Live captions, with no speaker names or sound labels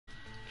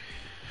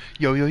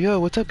Yo, yo, yo,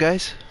 what's up,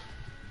 guys?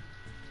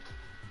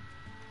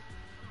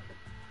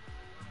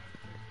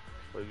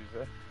 What did you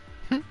say?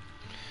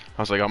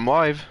 I was like, I'm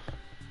live.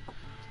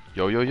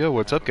 Yo, yo, yo,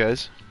 what's up,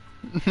 guys?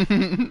 Nah, it's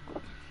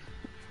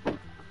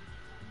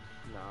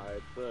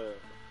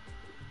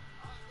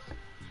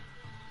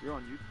you're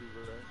on YouTube,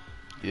 right?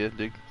 Yeah,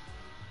 dig.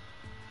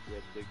 Yeah,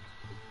 Dick.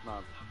 It's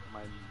not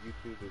my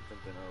YouTube is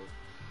something else.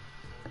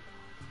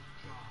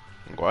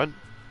 What? You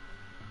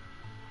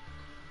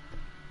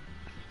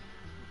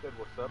said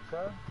what's up,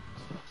 Kyle?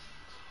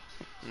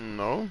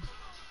 No?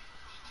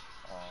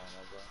 Oh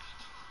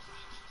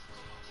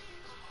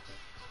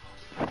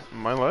my god.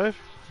 Am I live?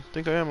 I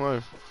think I am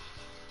live.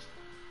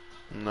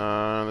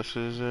 Nah, this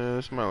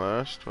is my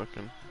last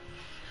fucking.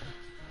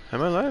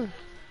 Am I live?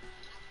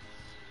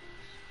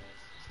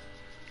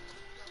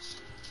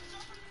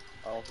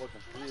 I don't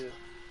fucking see it.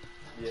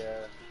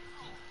 Yeah,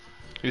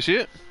 You see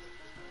it?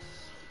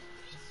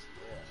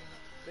 yeah.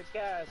 Sick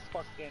ass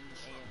fucking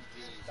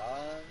AMG,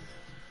 dog.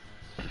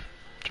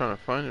 Trying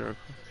to find it.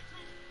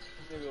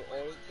 Nigga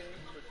oil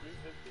change for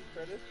 350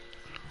 credits.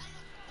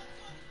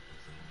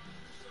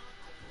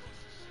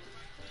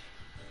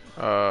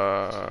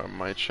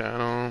 My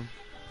channel.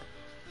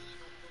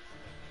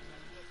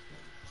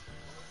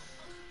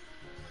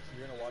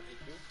 You're gonna watch it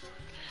too?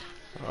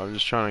 I'm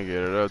just trying to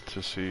get it up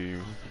to see.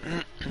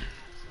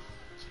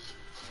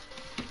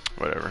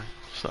 Whatever.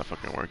 It's not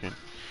fucking working.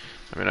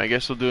 I mean, I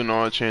guess we'll do an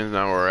oil change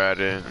now we're at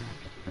it.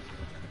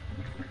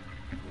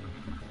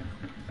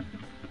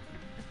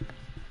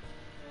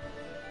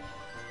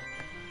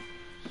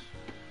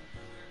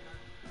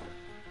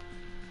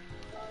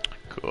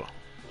 Cool.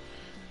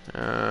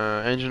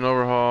 Engine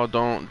overhaul,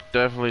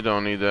 definitely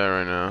don't need that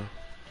right now.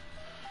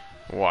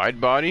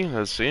 Wide body,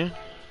 let's see.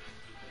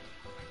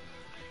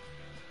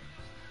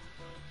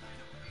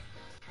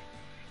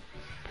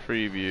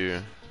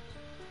 Preview.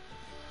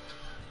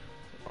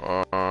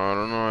 I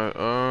don't know.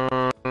 I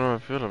don't know how I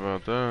feel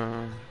about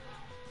that.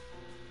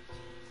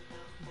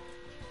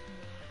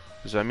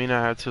 Does that mean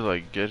I have to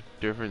like get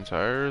different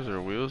tires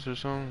or wheels or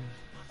something?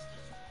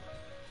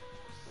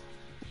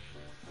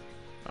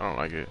 I don't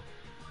like it.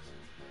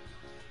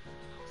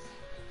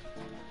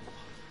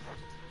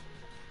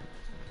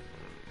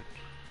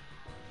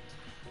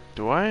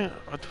 Do I?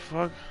 What the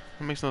fuck?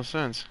 That makes no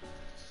sense.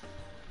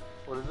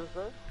 What does it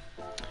say?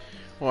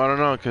 Well, I don't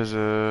know, cause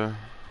it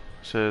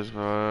says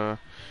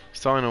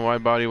installing a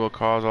wide body will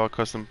cause all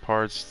custom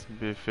parts to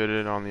be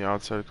fitted on the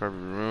outside of the car to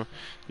be removed.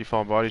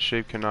 Default body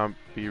shape cannot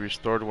be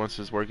restored once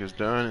this work is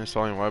done.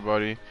 Installing a wide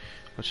body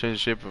will change the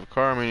shape of a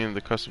car, meaning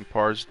the custom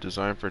parts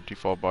designed for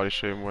default body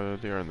shape, whether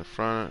they are in the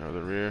front or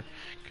the rear,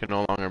 can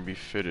no longer be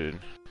fitted.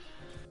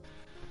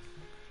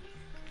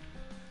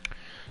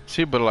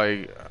 See, but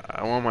like,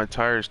 I want my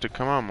tires to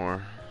come out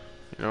more.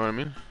 You know what I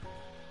mean?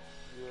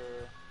 Yeah.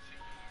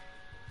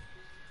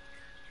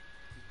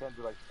 You can't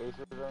do like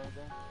spacers or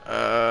anything?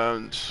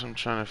 I'm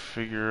trying to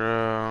figure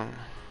out.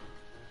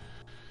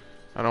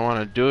 I don't want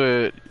to do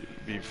it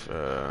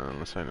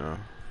unless I know.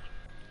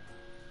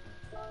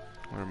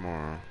 Or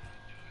more.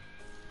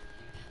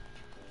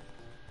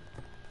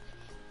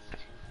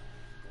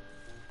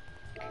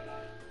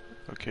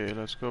 Okay,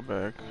 let's go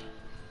back.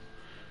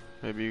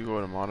 Maybe you go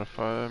to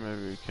modify.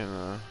 Maybe we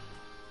can.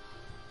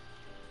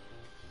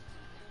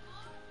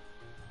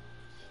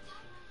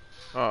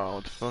 Oh,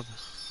 what the fuck?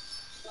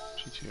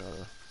 GT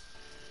Auto.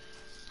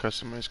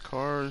 Customize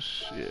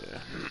cars. Yeah.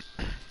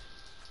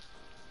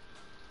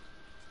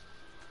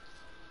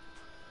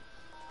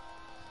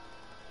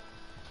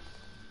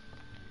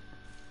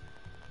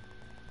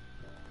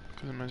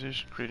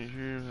 Customization created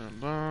here.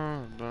 Blah, blah,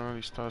 blah.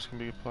 These styles can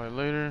be applied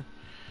later.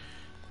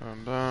 Blah,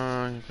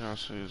 blah. You can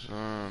also use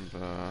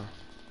blah.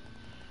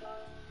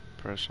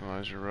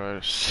 Personalize your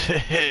rider.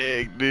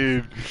 Sick,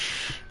 dude.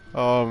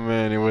 Oh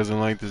man, it wasn't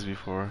like this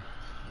before.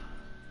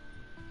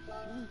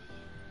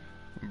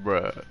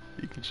 Bruh,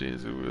 you can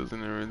change the wheels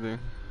and everything.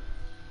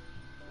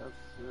 That's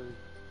sick.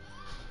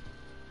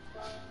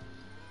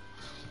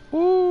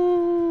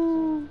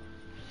 Woo!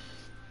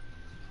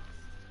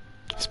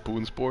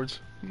 Spoon Sports.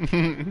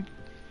 Hmm.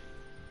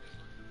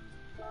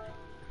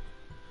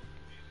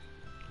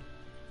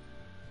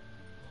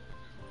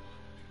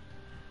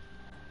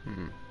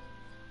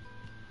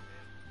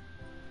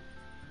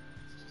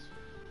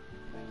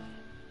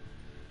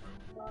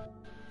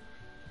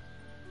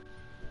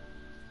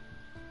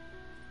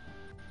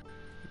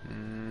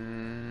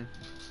 Mm.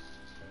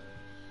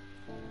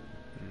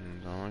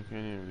 Don't like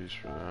any of these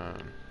for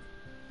that.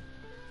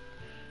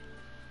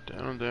 I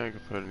don't think I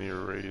could put any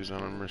arrays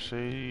on a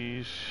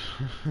Mercedes.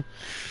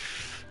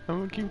 I'm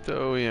gonna keep the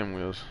OEM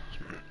wheels.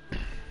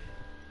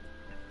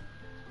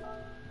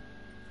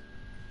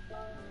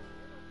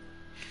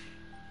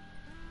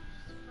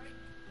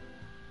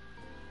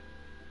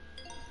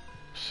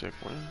 Sick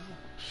one.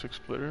 Six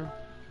splitter.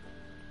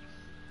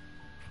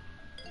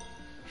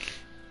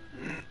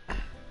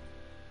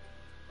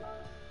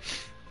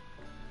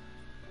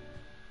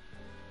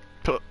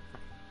 Tuh.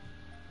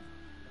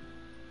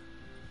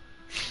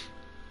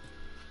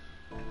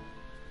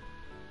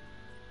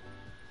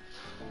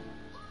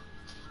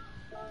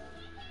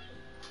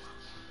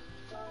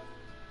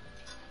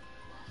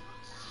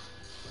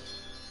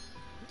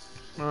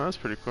 Oh, that's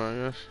pretty cool, I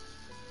guess.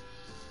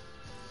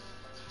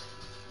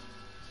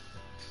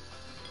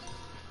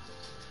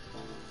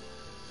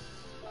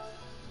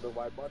 The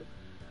wide body.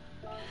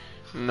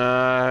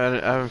 Nah,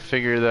 I haven't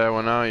figured that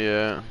one out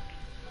yet.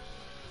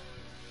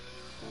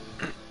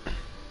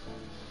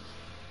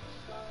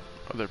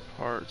 Other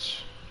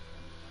parts.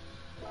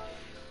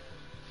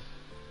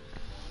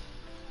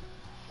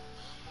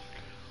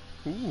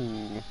 Ooh.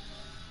 Like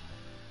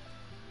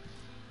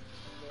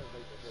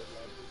the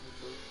headlights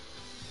usually.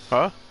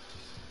 Huh?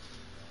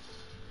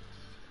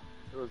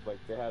 It was like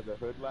they had the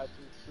hood latches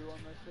too on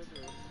that shit.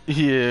 Or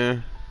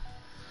Yeah.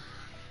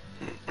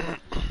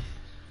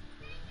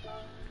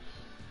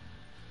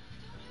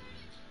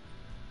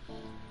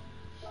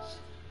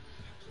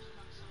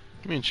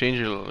 You mean change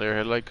your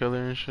headlight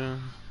color and shit?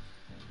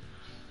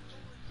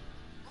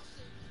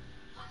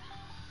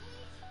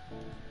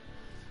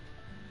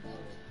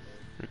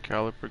 Your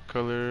caliper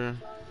color.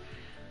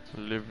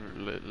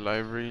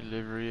 Livery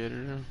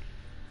editor.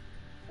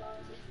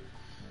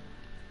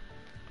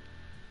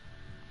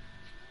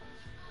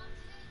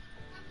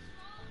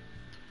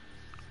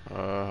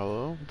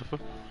 Hello? What the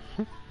fuck?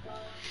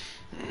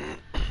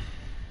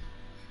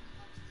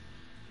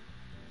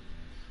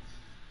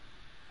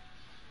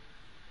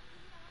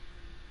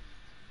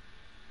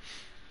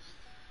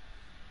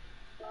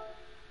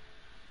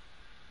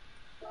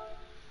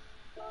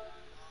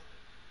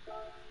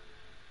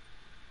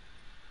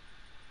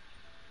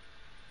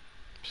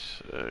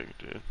 Sick,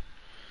 dude.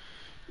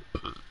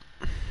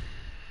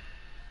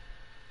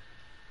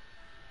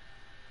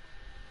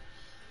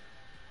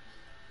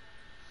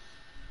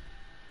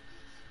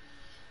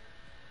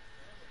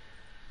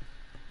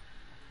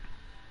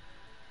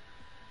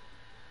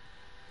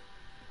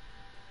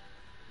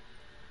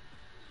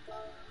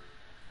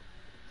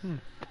 Hmm.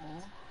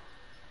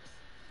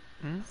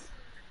 Hmm?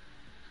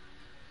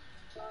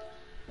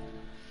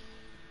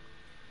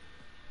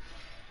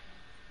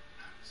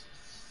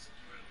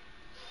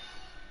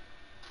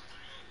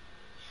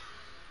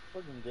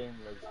 fucking game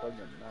looks fucking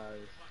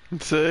nice. En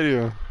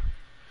serio?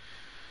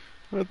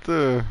 What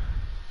the?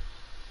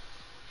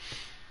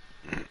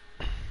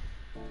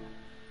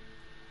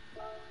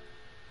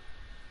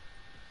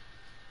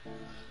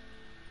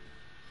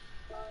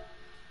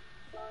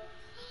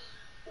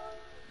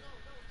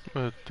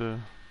 What the?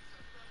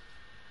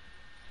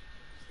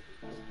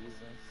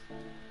 Confusing.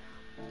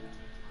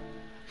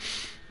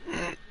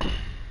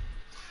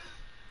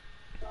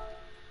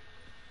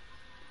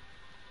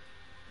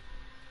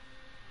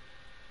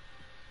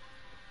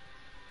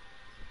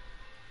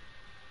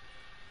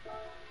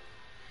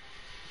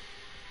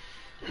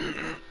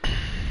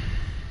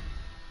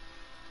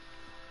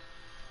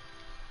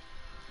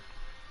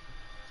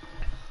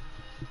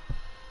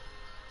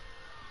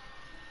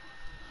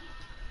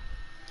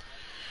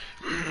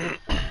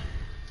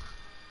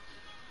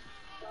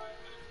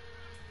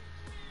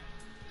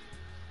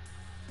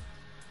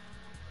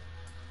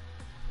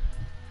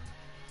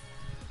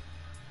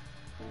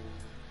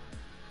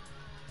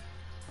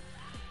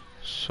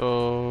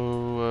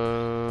 So,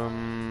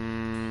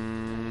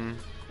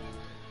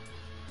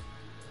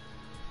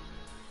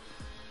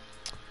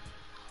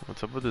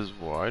 what's up with this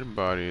wide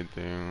body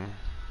thing?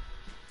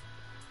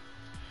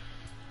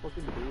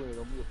 Fucking do it.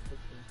 Don't be a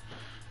pussy.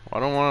 I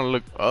don't want to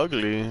look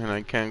ugly and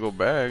I can't go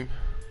back.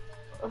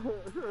 Once you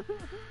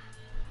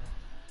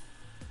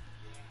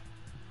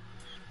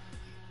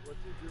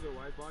do the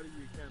wide body,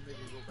 you can't make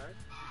it go back.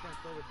 You can't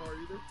start the car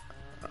either.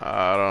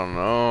 I don't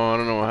know. I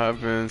don't know what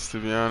happens, to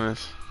be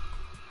honest.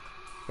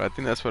 But I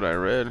think that's what I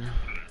read.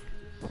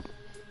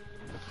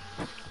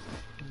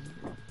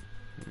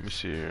 Let me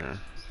see here.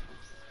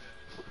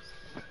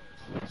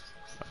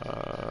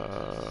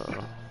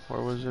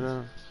 Where was it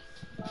at?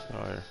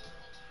 Oh, here.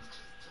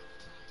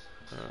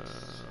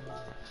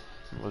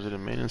 Was it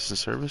in maintenance and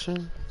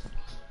servicing?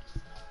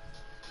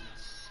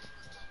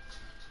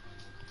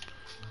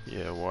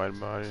 Yeah, wide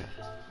body.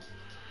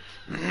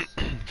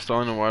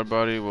 Installing a wide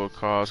body will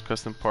cause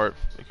custom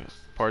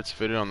parts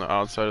fitted on the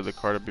outside of the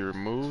car to be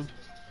removed.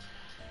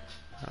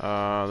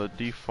 The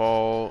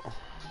default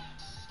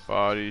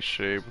body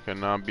shape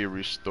cannot be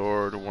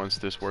restored once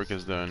this work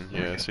is done.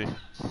 Yeah, see?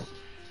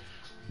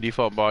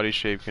 Default body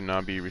shape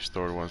cannot be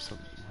restored once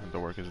the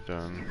work is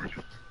done.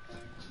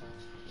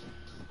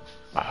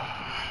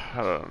 I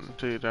don't,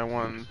 dude, I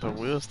want the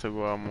wheels to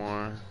go out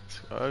more. It's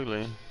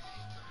ugly.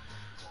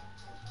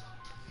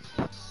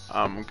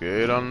 I'm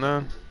good on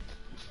that.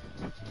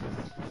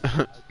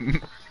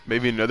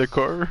 Maybe another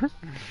car?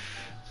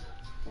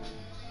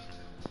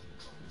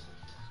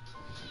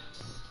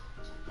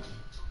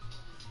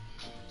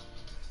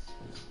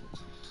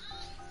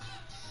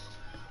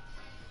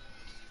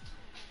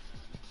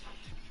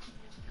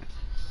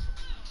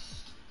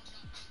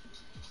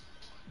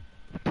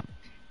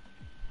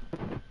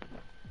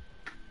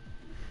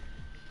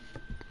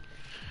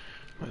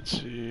 Let's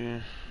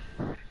see.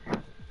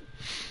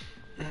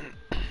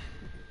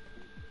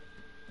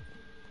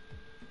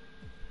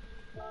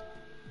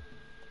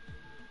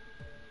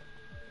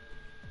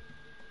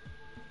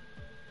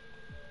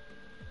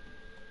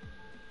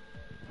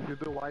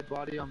 do the wide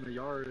body on the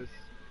Yaris.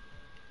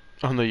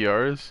 On the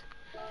Yaris?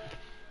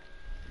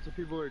 That's what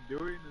people are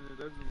doing, and it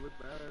doesn't look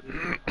bad.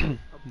 I'm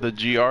The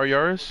pretty GR sure.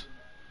 Yaris?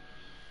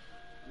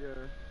 Yeah.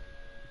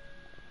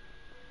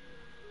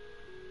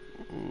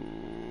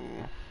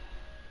 Ooh.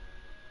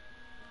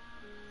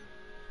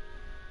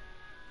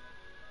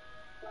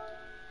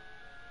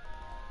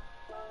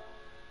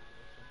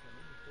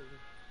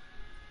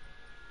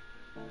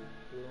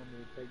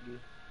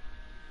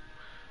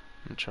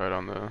 I'm gonna try it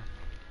on the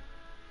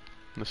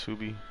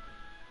Subi.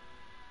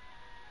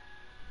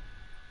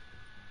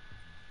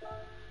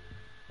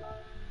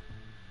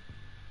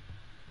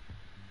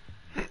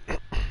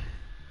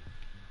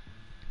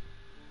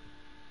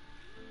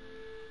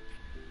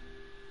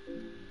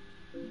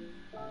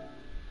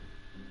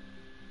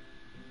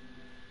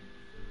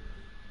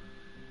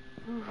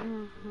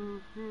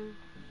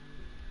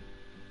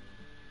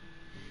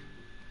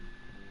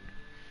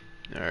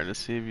 Alright, let's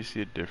see if you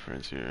see a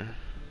difference here.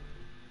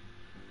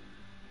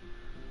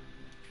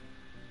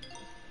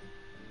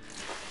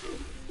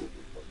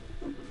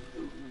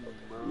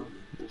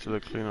 Does it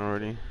look clean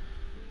already?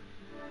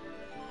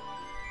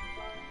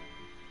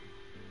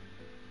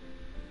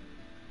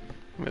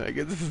 I mean, I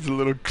guess this is a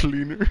little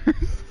cleaner.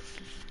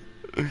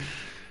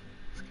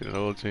 Let's get an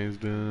oil change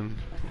done.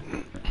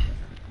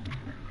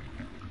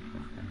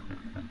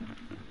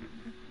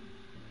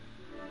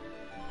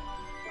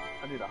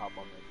 I need to hop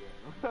on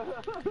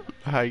that game.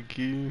 High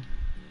key.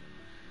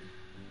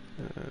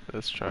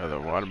 Let's try the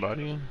water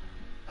body.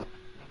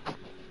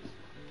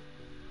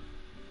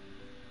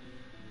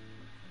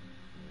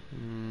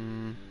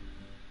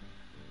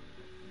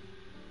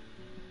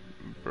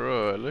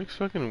 Bro, it looks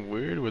fucking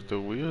weird with the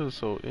wheels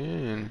so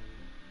in.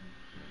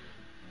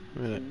 I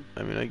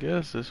mean, I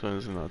guess this one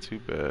is not too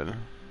bad.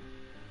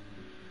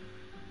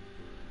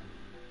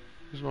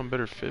 There's one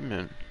better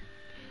fitment.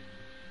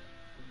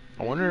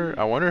 I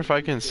wonder if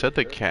I can set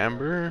the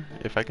camber.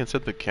 If I can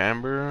set the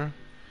camber.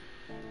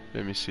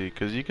 Let me see,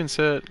 cause you can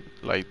set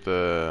like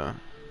the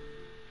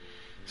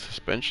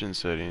suspension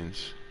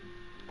settings.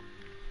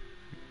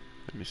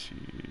 Let me see.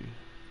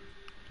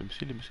 Let me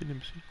see. Let me see. Let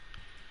me see.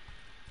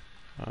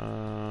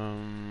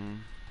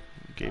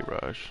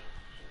 Garage.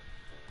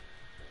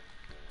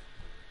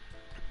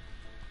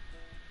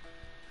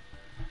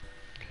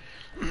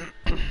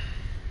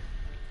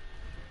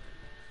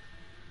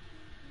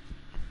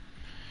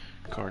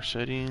 Car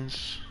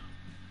settings.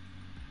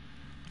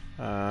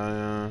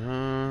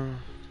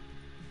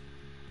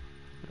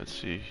 Let's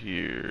see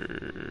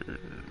here.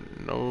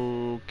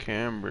 No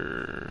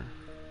camber.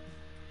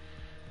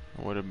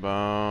 What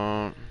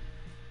about?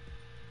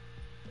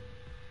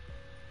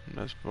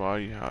 That's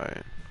body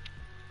height.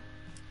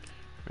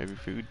 Maybe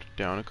if we go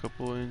down a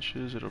couple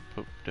inches, it'll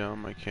put down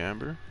my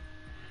camber.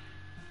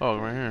 Oh,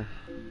 right here.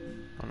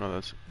 Oh no,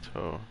 that's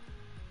toe.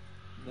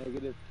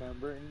 Negative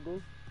camber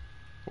angle.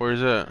 Where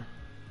is that?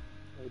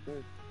 Right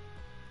there.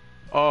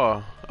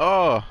 Oh,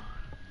 oh,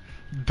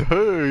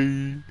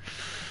 dang.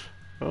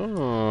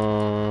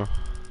 Oh,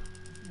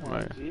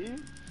 my.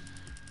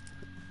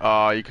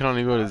 Oh, you can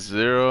only go to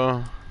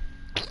 0.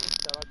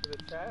 Shout out to the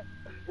chat.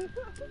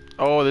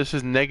 Oh, this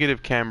is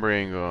negative camber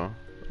angle.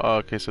 Oh,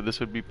 okay, so this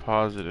would be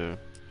positive.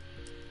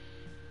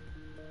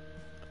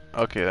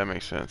 Okay, that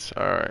makes sense.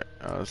 Alright,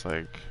 I was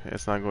like,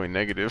 it's not going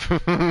negative.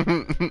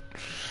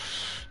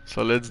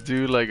 So let's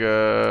do like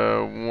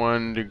a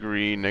 1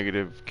 degree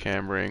negative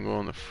camber angle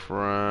in the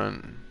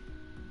front.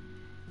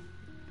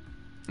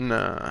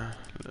 Nah,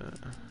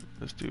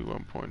 let's do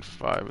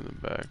 1.5 in the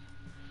back.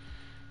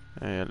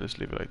 Yeah, let's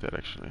leave it like that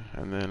actually.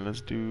 And then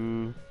let's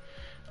do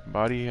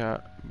body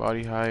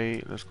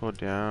height. Let's go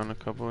down a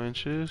couple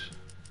inches.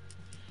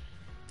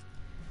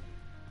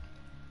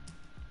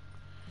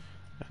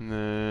 And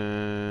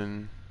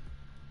then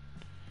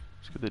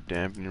let's get the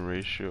dampening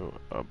ratio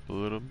up a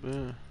little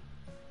bit.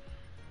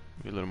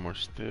 Be a little more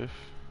stiff.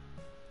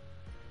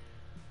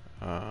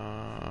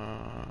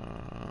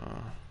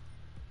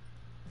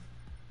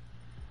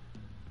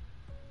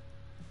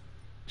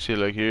 See,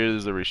 like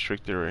here's the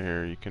restrictor right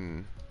here. You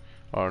can,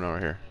 oh no,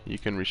 right here. You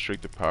can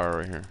restrict the power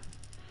right here.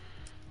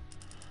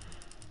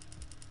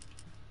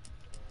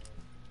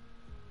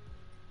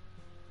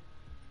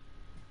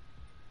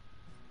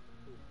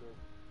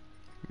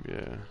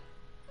 Yeah.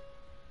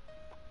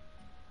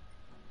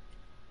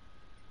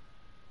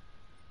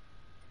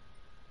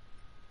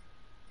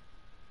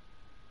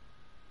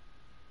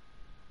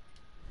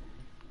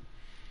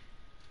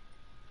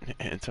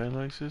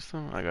 Anti-lag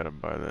system? I gotta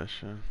buy that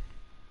shit.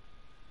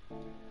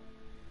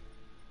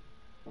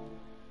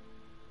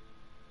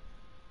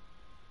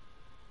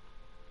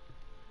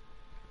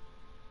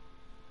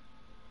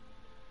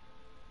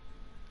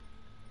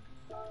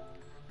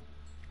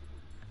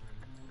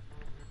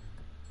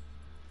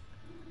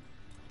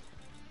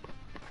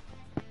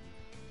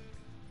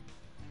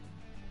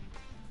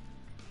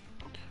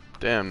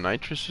 Damn,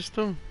 nitrous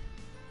system?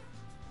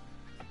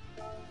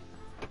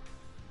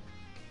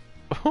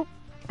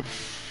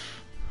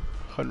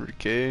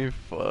 100K?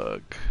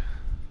 Fuck.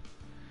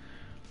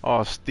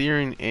 Oh,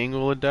 steering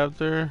angle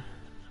adapter?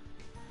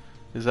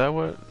 Is that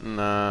what?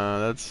 Nah,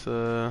 that's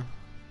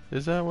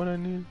is that what I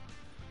need?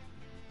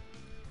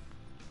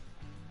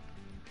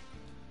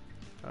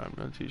 I'm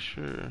not too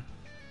sure.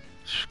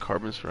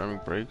 Carbon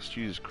ceramic brakes?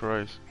 Jesus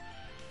Christ.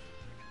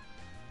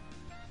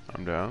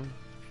 I'm down.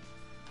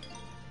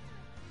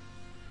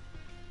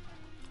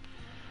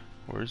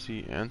 Where's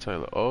the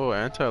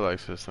anti-lag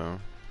system?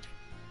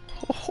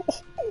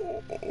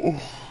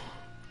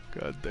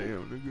 God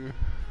damn, nigga.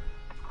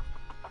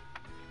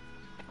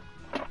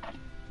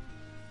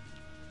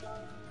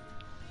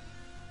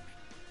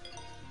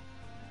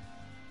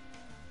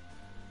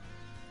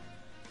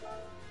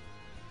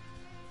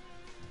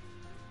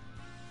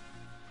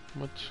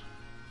 What?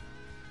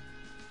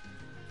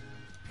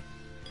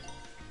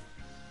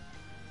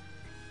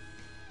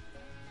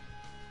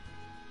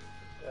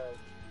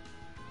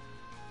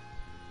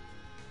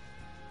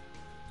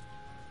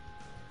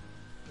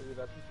 Maybe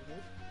that's what you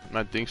need?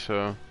 I think so.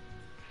 I'm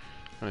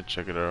gonna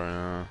check it out right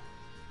now.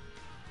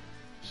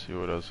 See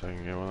what else I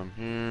can get while I'm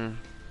here.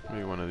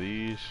 Maybe one of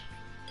these.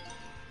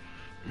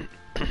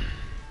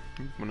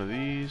 One of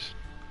these.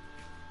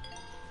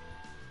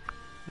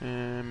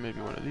 And maybe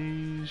one of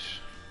these.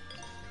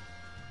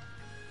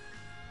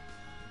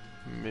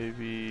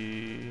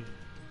 Maybe...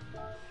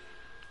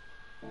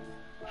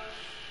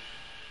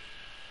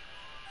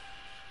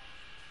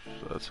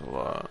 So that's a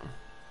lot.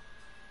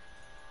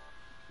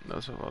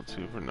 That's a lot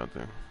too for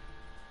nothing.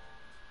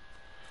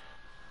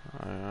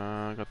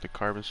 I got the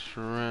carbon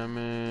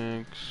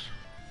ceramics.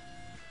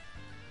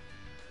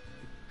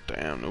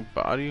 Damn, no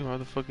body? Why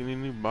the fuck you need a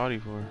new body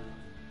for?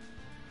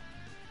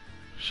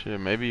 Shit,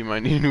 maybe you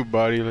might need a new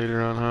body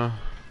later on, huh?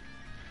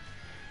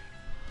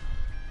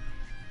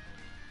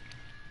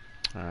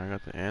 Alright, I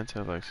got the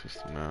anti-lag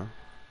system now.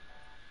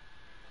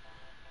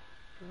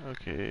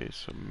 Okay,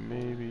 so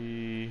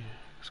maybe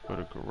let's go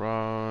to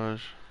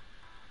garage.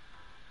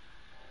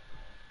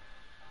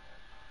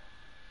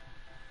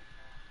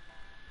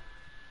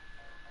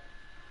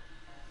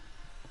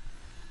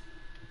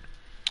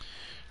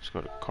 Let's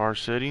go to car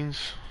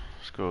settings.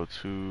 Let's go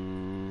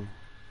to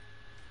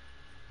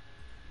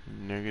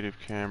negative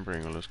cam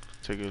angle. Let's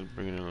take it,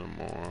 bring it in a little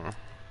more.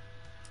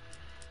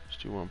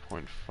 Let's do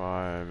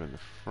 1.5 in the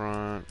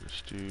front.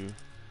 Let's do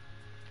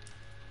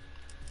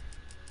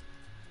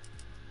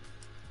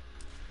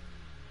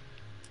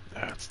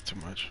that's too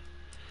much.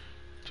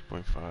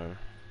 2.5.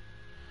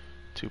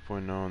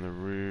 2.0 in the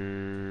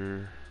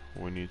rear.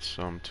 We need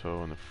some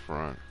toe in the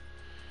front.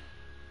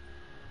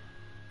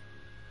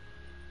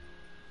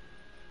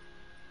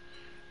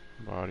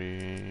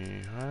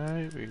 Body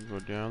height, we can go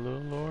down a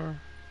little lower.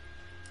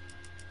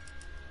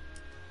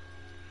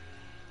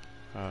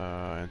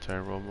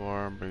 Anti-roll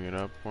bar, bring it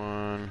up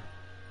one.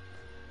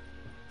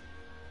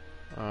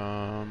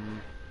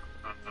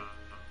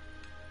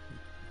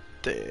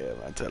 Damn,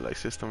 anti-lag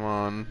system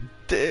on.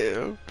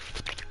 Damn.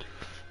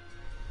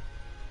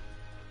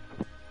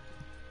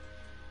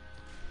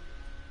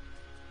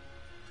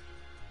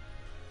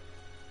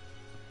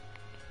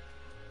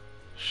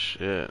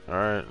 Shit,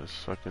 alright, let's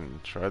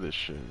fucking try this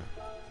shit.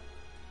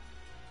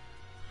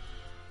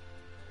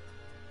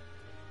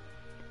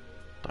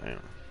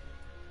 Damn.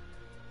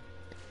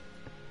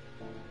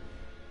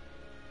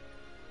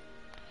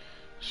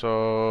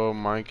 So,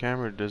 my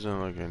camera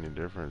doesn't look any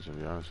different, to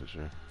be honest with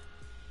you.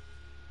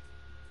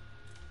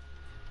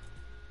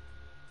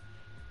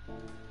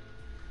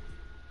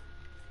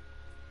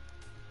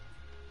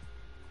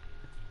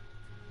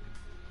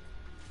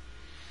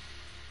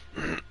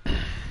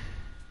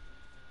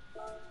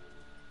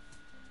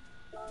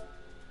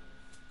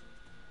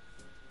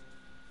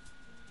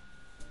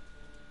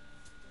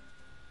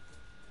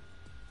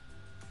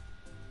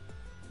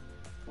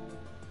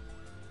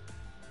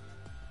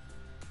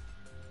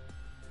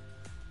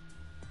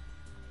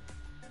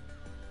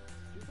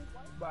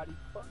 Body,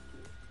 fuck you.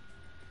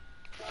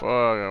 Fuck,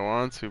 I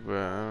want to, but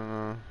I don't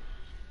know.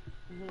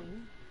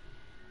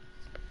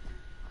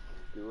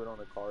 Do it on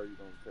a car you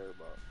don't care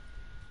about.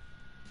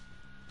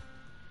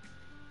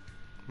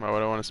 Why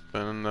would I want to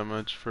spend that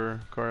much for a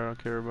car I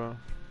don't care about?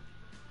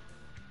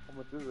 How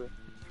much is it?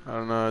 I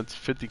don't know, it's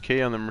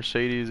 50K on the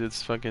Mercedes,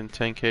 it's fucking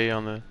 10K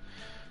on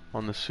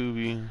the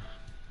Subi.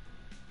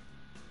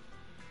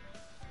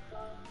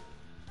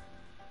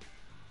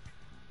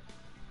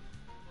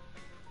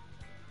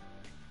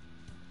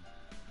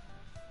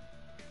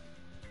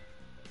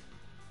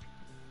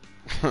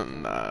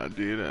 Nah,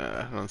 dude,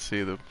 I don't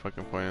see the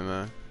fucking point in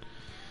that.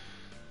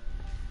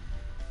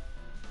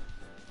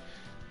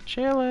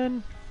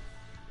 Chillin'.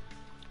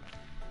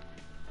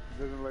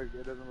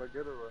 It doesn't look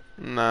good or what?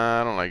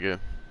 Nah, I don't like it.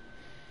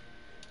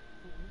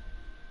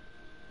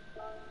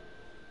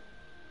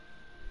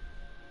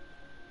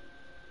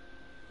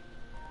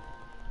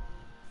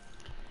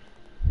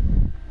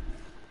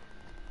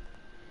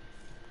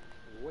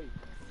 Wait.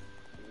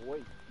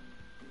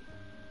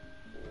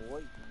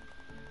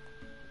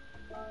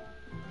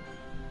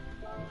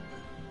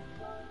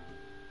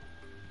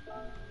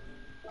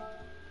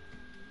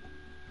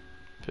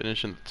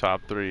 Finish in the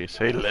top 3.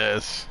 Say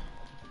less.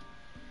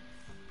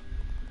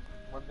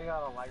 One thing I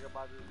don't like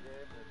about this game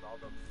is all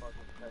the fucking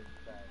text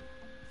chat.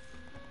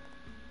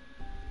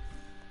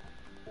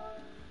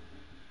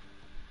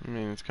 I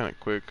mean, it's kind of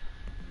quick.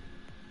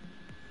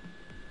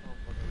 I don't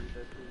fucking read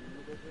that shit. You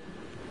read that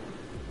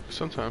shit?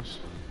 Sometimes.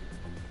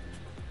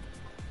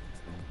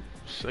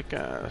 Sick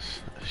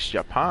ass.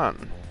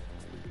 Japan.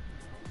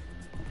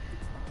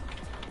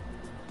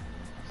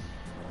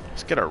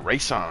 Let's get a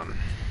race on.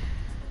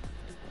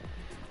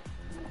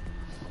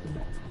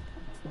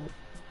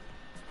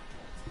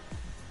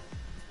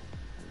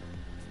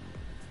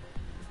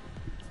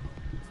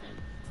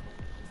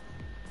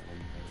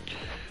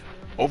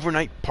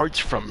 Overnight parts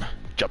from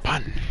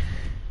Japan.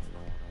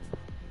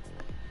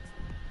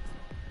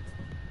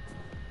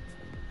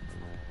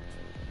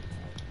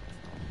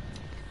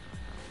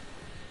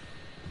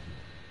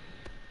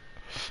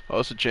 Oh,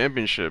 it's a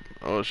championship.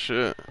 Oh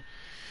shit.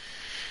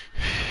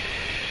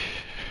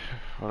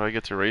 What do I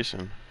get to race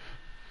in?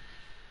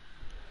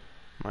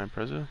 My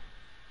Impreza?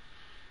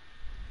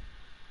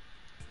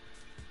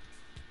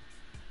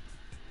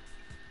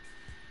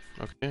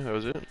 Okay, that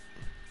was it.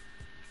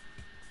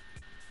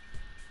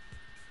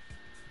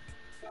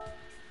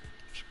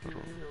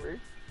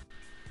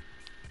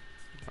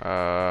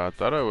 I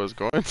thought I was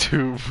going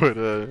to, but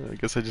I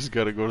guess I just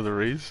gotta go to the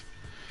race.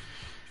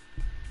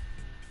 You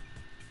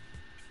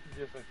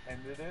just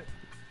attended it?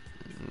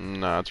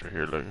 Nah, it's right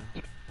here, look.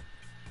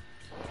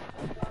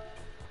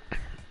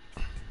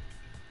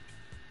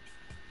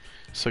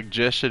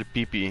 Suggested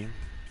PP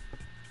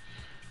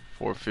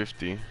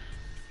 450.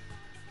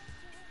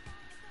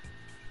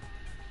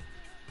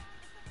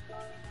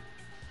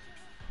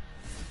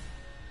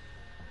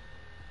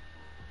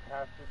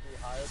 Has to be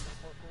higher than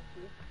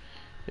 450?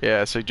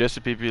 Yeah,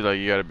 suggested PP, like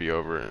you gotta be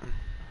over it.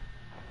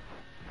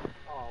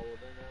 Oh, well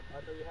then I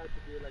thought you had to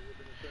be like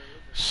within a certain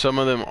limit. Some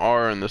of them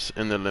are in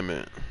the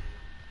limit.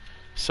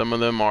 Some of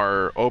them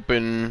are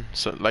open,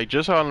 so, like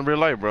just on real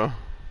life, bro.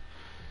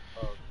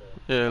 Oh, okay.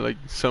 Yeah, like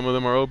some of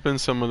them are open,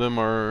 some of them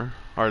are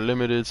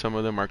limited, some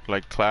of them are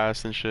like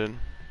class and shit.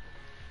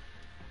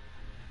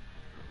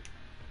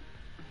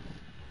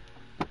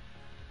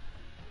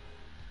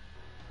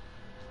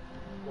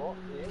 Well,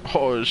 yeah.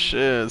 Oh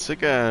shit,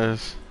 sick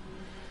ass.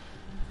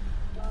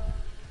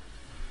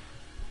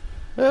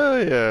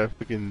 Hell yeah,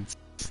 freaking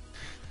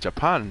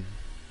Japan.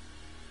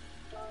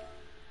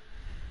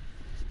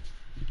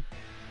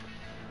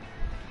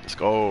 Let's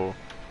go.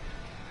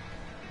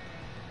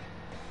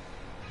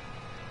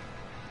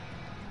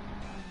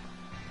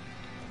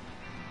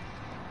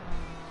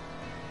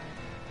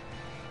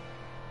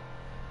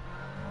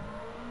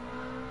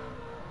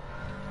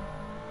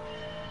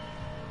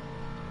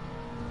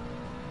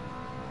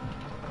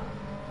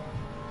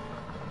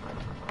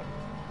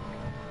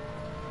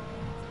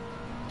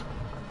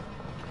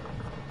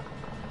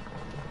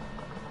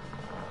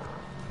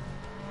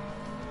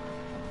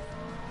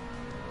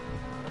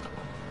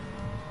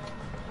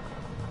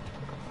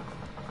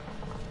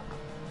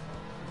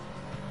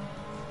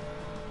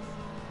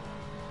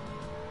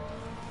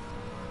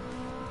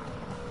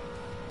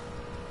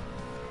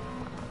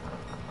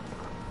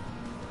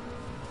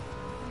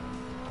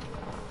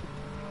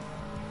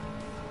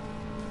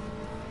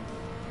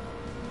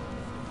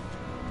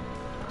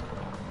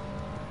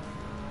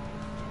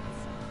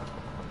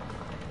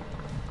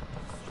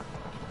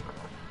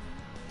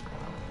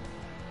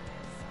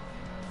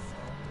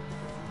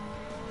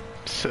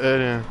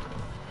 Sério.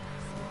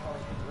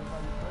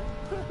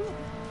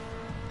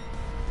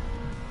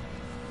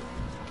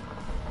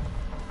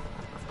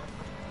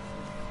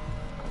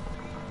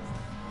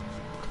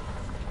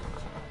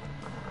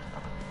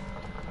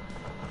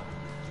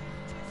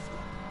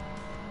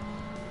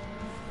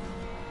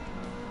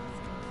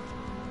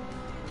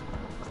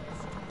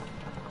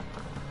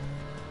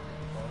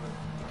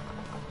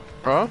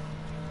 Huh?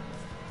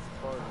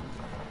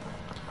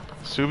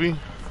 Subi?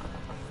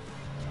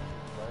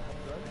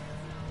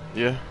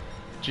 Yeah.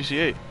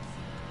 GC8.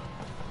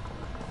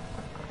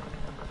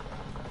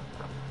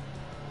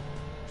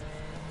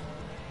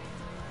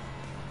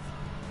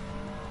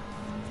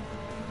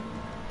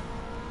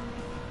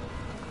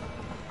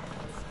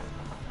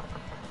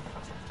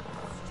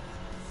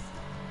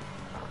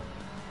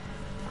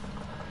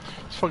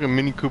 This fucking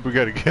Mini Cooper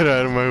gotta get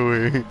out of my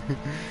way.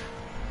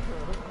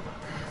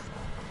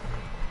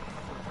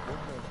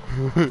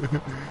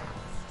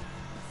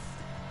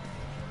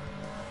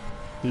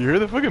 You hear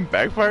the fucking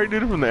backfire,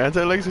 dude, from the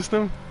anti-lag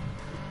system?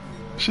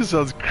 Shit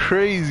sounds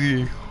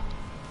crazy.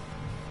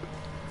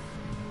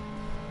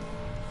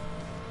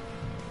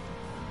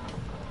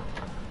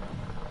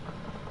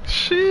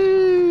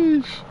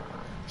 Sheesh.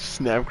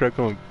 Snap,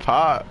 crackle, and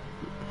pop.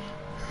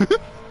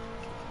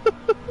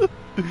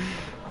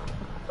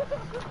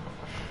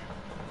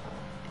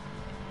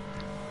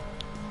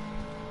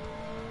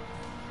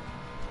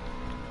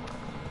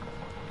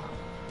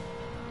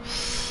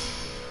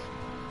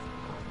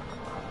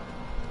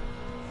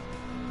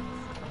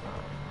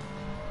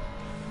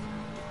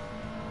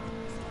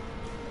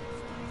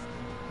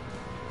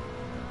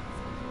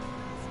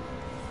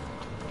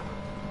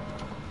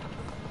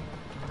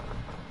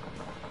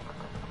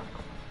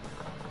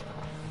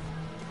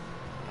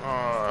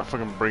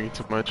 fucking bringing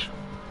too much.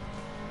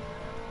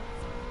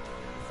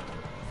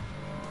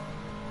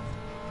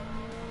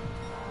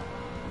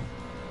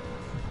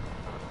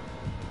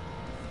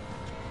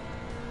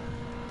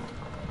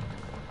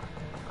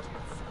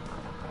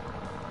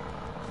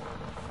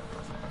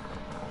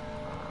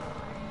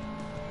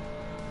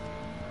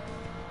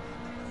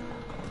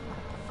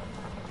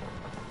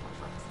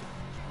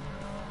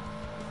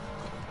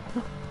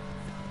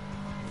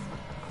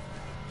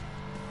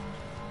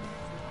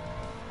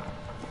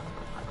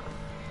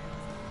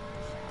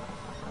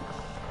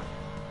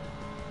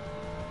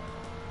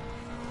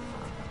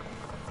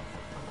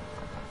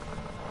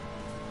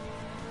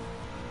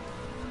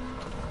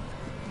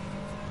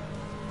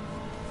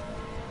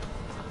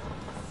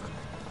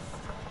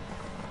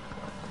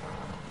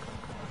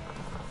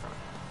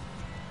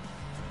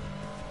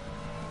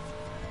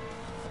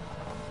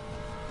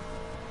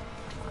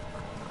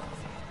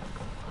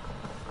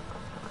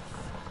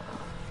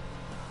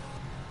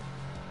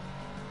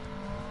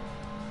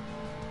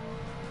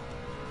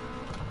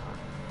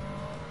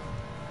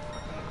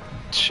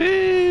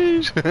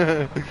 Sheesh.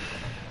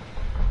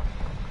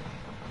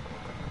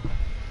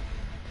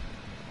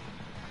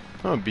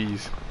 Oh,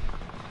 bees.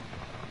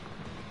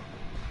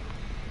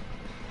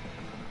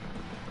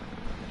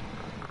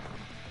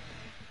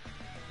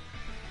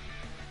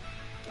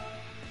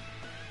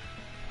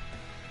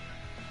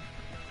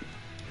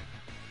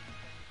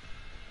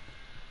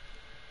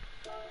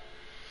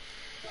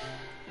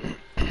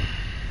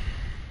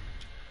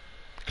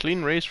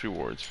 Clean race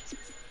rewards.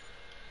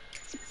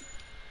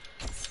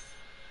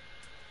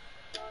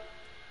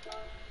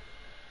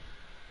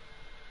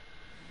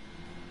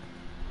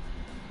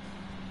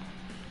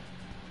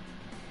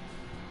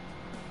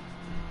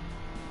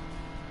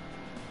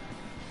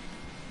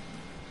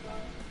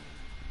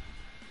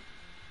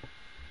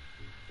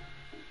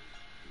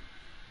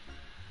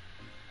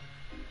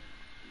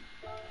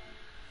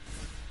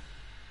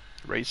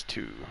 Race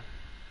 2.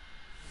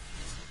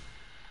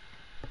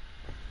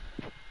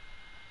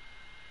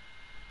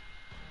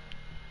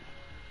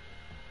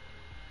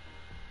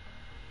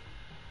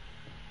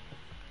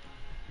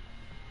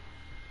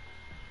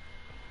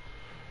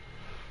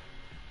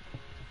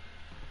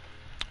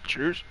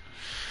 Cheers.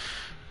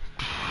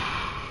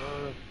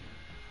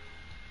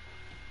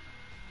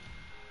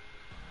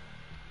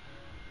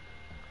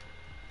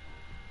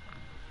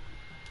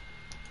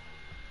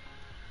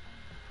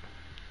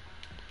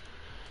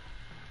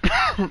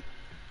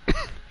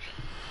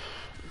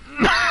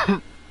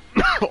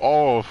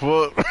 Oh,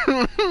 fuck.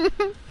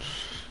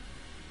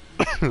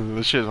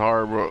 This shit's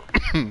hard, bro.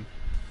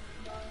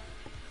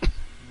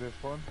 This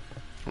one?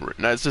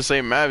 No, it's the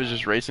same map, it's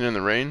just racing in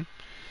the rain.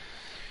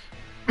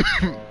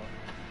 You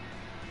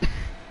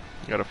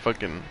gotta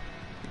fucking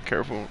be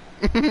careful.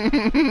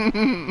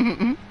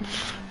 Gotta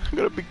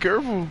be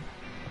careful.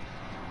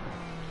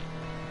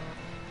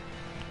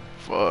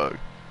 Fuck.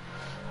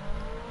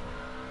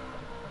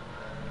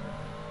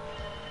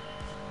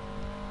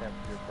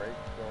 Your brakes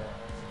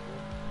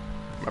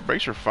My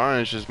brakes are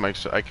fine, it's just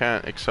I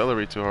can't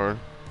accelerate too hard.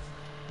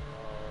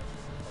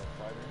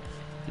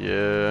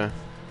 Yeah.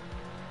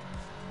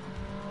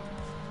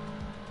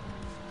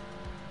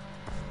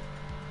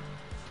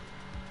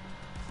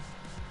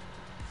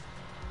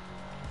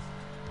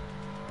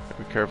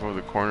 Be careful with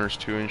the corners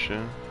too and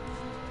shit.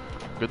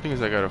 Good thing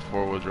is I got a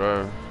 4-wheel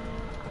drive.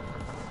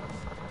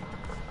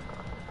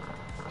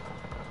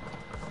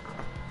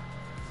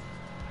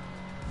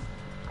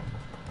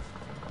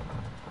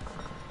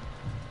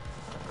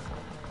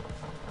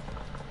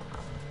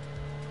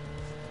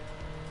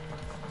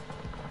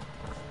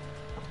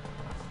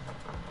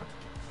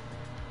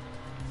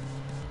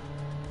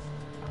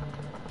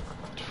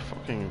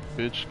 Fucking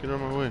bitch, get out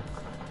of my way.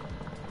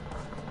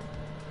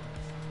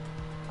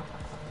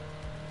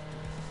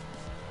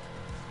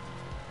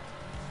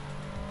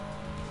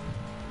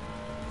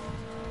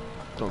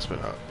 Don't spin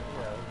out.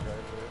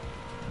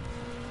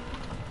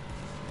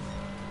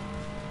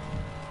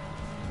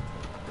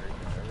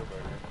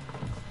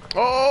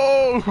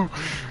 Oh!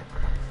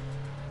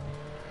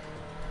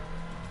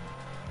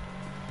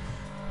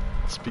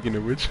 Speaking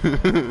of which,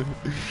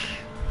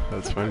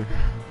 that's funny.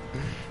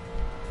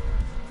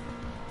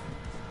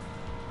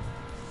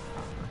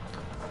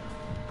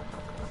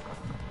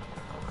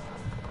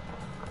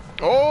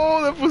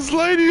 Oh, that was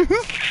sliding.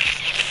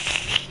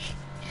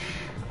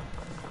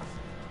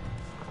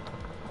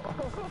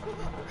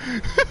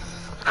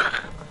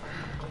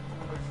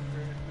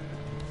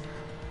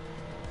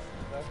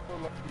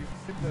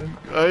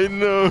 I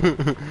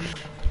know.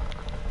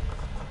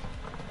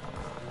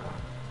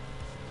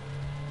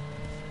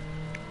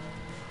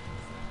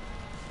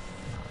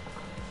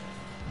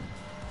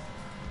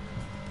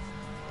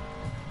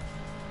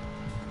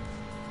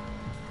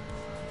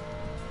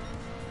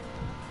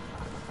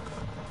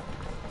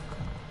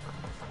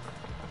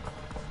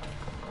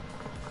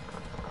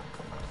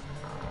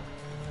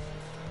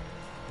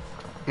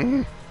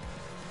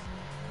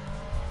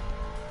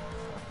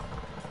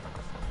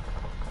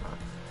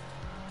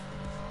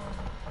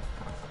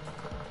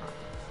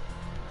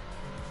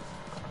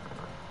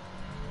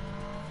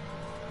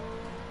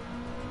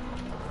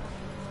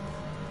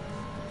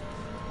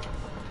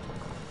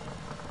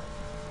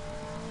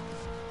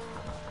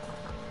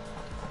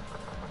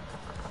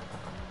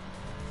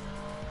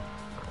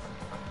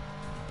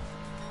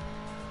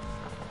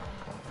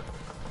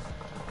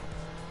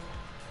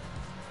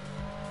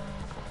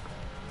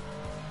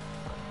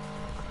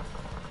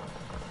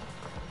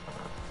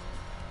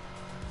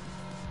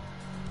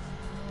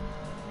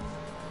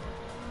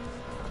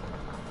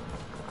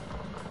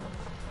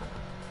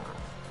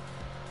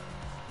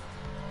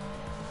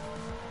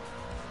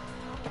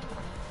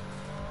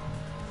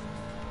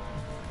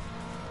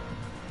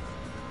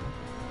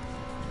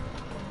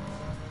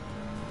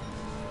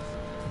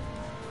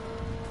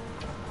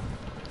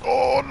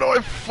 Oh no,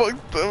 I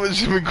fucked up. I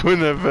shouldn't be going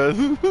that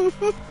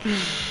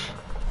fast.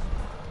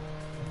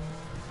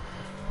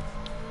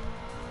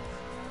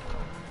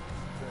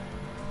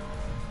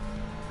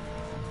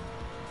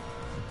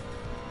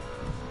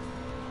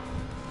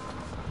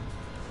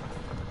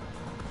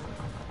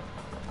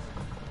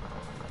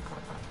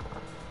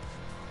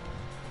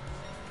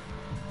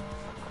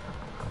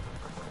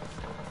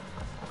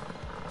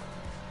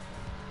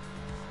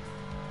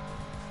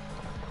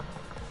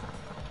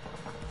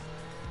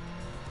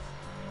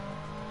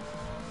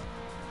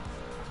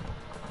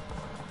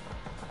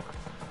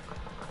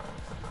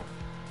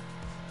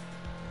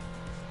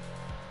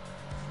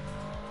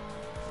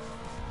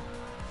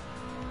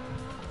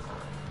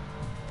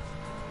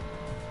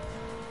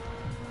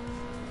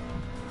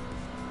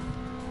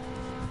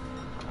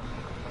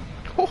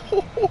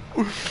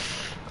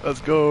 Let's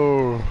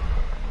go.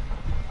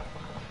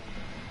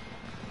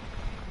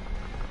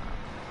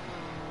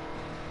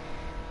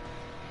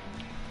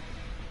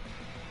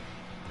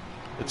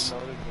 It's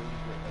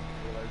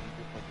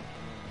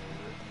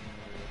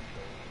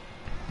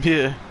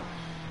yeah.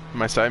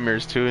 My side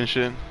mirrors too and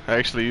shit. I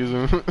actually use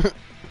them.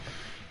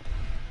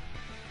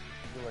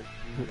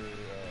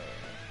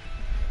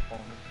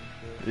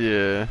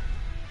 Yeah.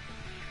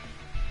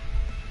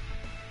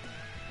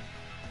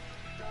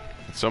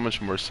 It's so much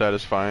more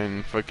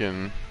satisfying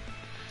fucking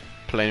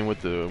playing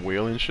with the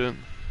wheel and shit.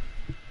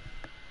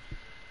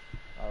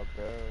 I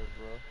bet,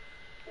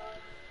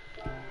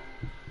 bro.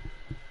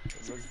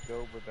 It looks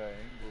dope with that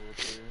angle,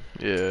 too.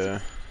 Yeah.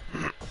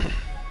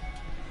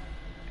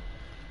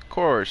 Of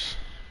course.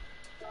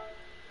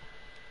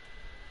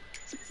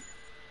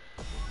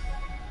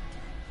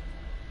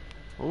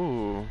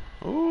 Ooh.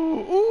 Ooh.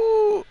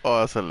 Ooh. Oh,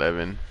 that's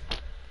 11.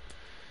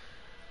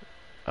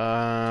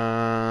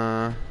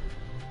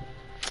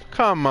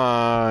 Come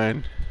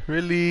on.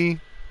 Really?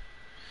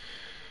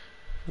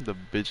 The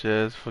bitch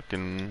ass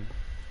fucking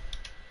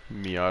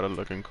Miata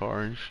looking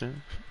car and shit.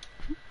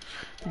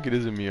 I think it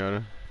is a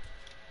Miata.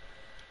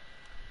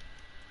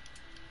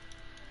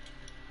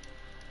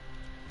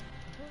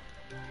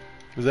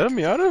 Is that a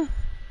Miata?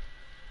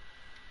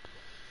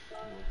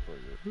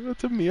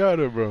 That's a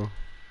Miata, bro.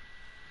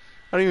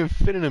 I don't even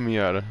fit in a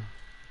Miata.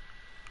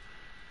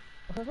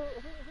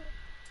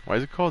 Why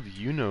is it called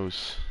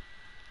Unos?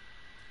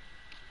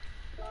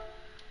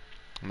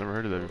 I've never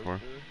heard of that before.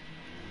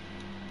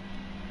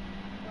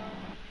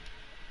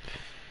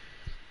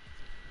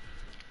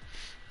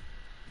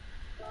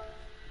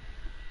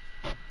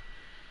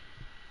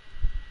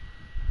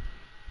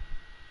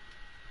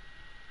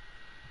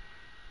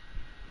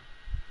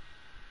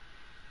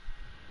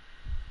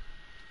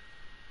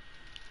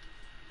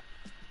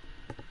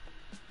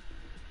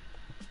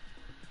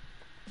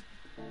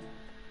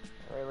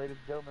 Alright, ladies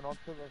and gentlemen, on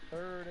to the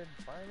third and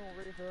final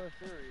race of the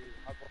series.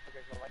 I'll go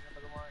forget the line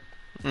number one.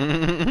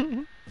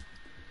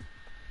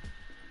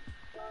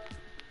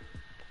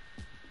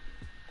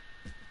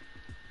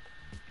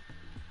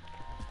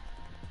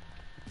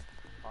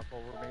 Paco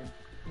remains.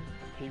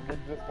 He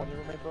wins this one. He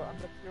remains the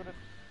undisputed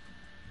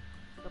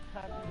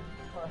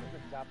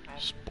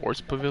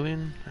Sports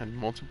pavilion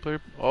and multiplayer.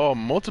 Oh,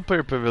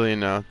 multiplayer pavilion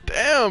now.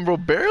 Damn, bro,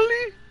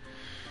 barely?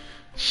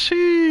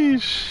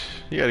 Sheesh.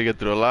 You gotta get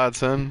through a lot,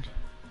 son.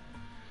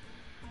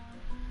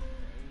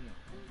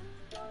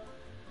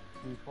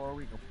 Before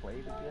we can play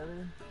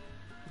together?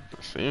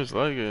 Seems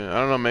like it. I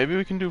don't know, maybe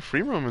we can do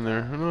free roam in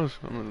there. Who knows?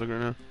 I'm gonna look right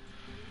now.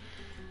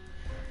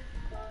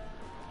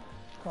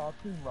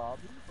 Cartoon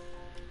Robbie?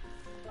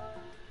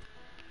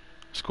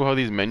 It's cool how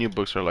these menu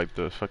books are like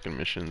the fucking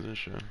missions and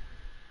shit.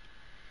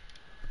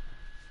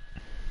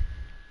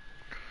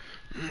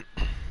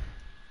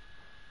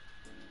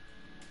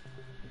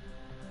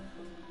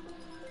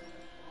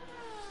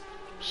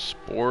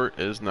 Sport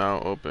is now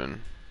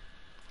open.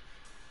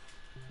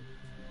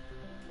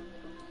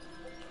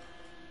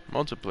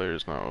 Multiplayer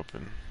is now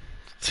open.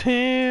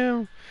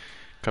 Damn!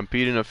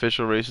 Compete in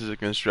official races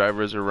against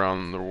drivers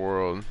around the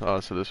world.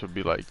 So this would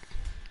be like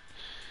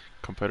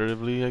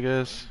competitively, I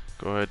guess.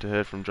 Go head to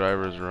head from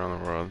drivers around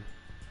the world.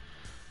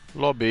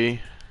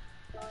 Lobby.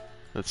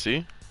 Let's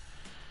see.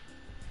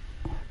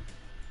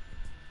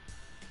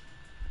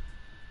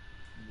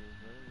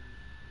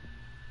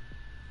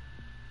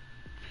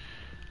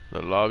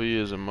 The lobby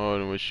is a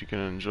mode in which you can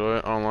enjoy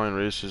online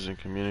races and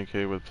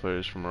communicate with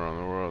players from around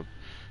the world.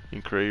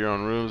 You can create your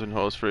own rooms and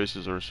host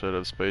races or set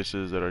up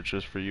spaces that are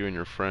just for you and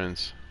your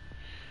friends.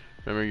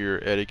 Remember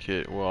your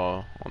etiquette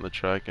while on the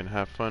track and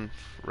have fun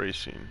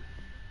racing.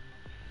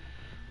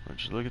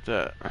 Just look at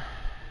that.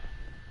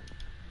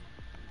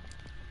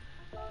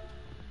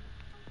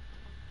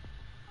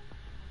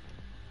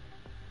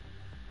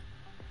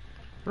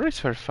 Race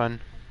for fun.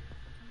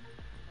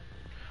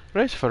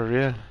 Race for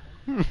real.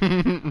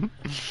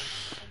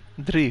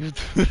 Drift.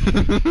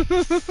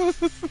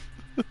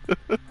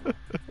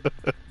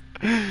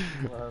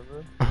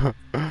 Whatever.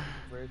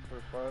 Race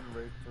for fun,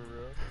 race for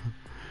real.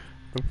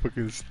 I'm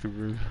fucking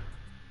stupid.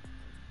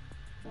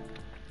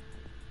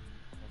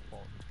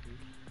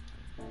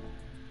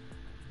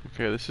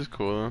 Okay, this is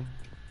cool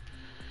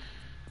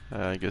though.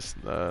 I guess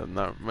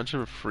not much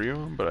of a free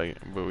one,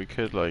 but we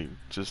could like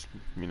just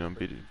be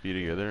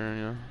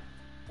together,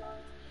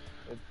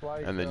 It's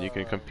like, and then you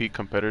can compete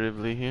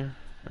competitively here,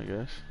 I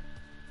guess.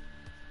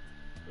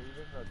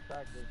 even the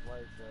track is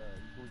like,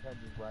 we can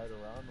just ride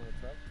around on the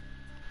track.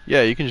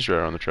 Yeah, you can just ride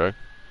around the track.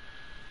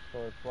 So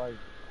it's like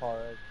Car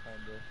X,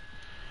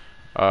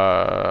 kinda.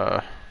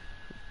 Uh,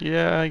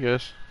 yeah, I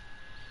guess.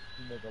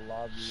 You make a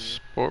lobby.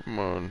 Sport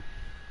mode.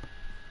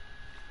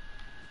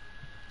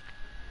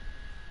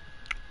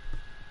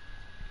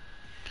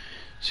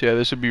 So yeah,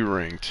 this would be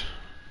ranked.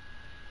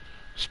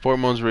 Sport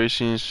mode's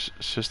racing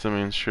system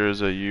ensures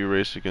that you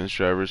race against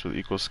drivers with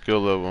equal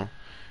skill level.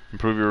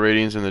 Improve your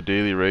ratings in the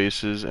daily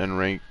races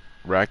and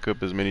rack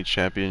up as many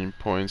champion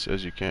points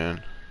as you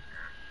can.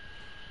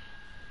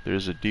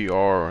 There's a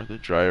DR, the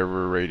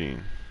driver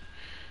rating.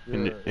 It's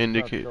not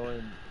Indicate.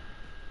 showing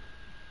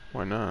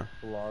Why not?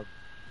 log.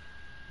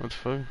 What the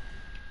fuck?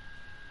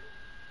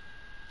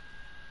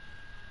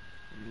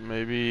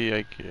 Maybe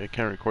I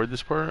can't record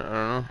this part? I don't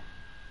know.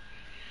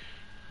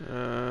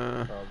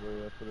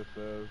 Probably, that's what it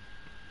says.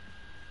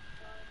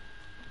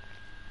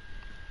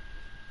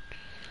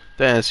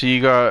 Then, so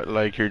you got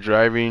like your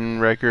driving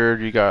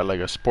record, you got like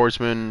a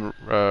sportsman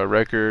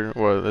record.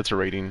 Well, that's a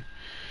rating.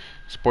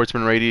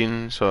 Sportsman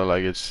rating, so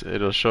like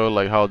it'll show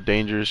like how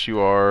dangerous you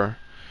are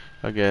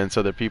against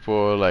other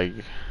people, like,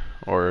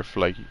 or if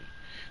like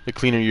the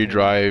cleaner you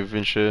drive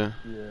and shit.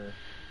 Yeah.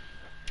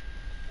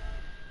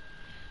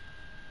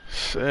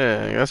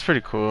 Yeah, that's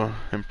pretty cool.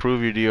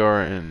 Improve your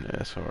DR and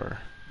SR.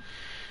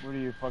 What are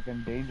you,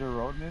 fucking Danger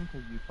Roadman?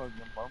 Cause you fucking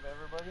bump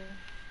everybody?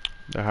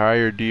 The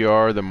higher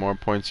DR, the more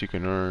points you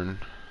can earn.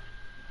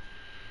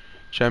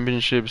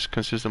 Championships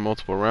consist of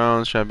multiple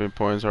rounds. Champion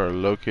points are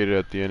located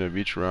at the end of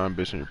each round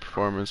based on your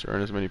performance.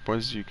 Earn as many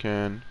points as you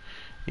can.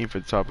 Aim for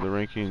the top of the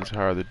rankings.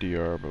 Higher the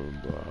DR. Blah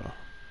blah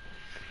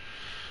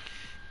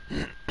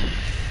blah.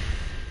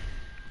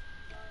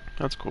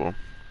 That's cool.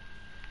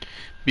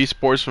 Be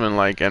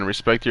sportsmanlike and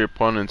respect your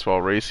opponents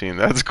while racing.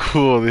 That's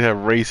cool. They have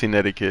racing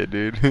etiquette,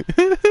 dude.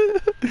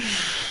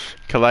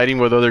 Colliding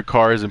with other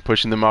cars and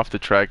pushing them off the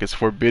track is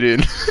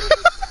forbidden.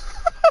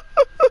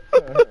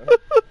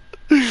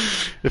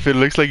 If it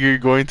looks like you're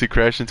going to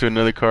crash into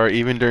another car,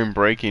 even during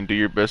braking, do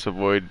your best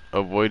avoid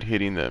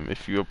hitting them.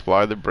 If you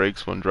apply the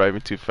brakes when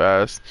driving too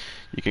fast,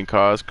 you can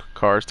cause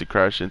cars to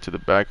crash into the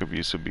back of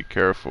you, so be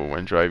careful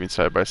when driving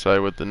side by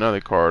side with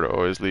another car to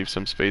always leave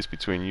some space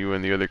between you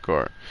and the other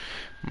car.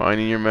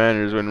 Minding your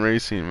manners when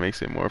racing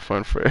makes it more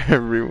fun for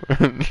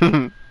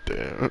everyone.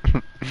 Damn.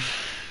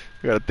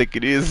 You gotta take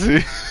it easy.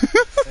 Hey,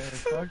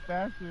 fuck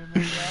that shit,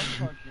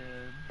 nigga. I'm fucking...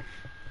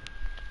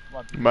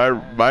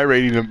 My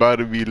rating about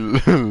to be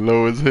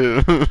low as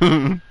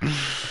hell.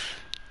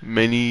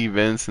 Many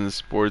events in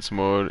sports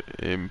mode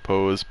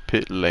impose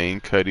pit lane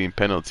cutting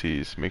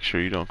penalties. Make sure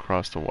you don't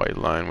cross the white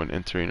line when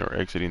entering or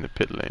exiting the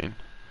pit lane.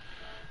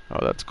 Oh,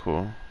 that's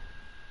cool.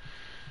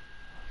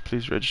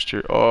 Please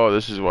register. Oh,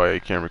 this is why I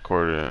can't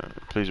record it.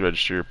 Please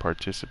register your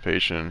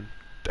participation.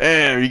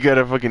 Damn, you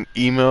gotta fucking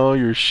email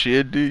your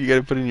shit, dude. You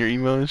gotta put in your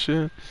email and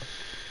shit.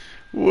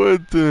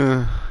 What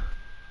the?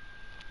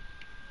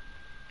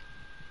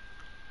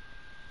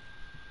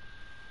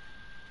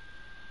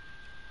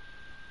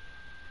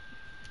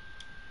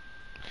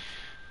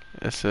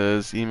 It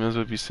says emails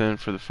will be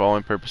sent for the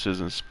following purposes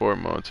in sport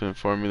mode: to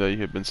inform you that you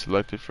have been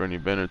selected for an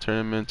event or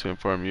tournament, to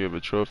inform you of a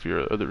trophy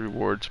or other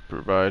reward, to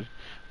provide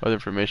other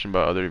information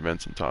about other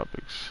events and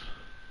topics.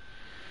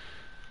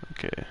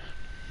 Okay.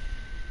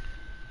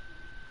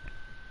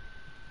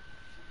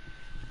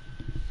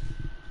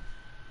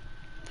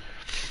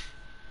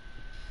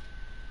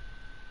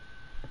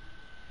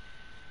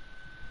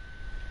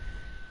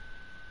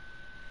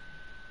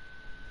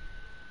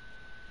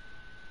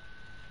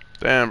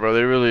 Damn, bro,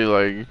 they really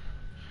like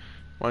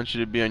want you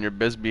to be on your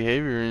best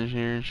behavior in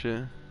here and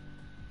shit.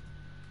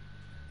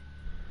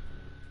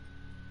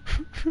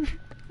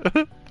 I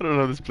don't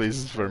know if this place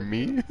is for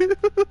me.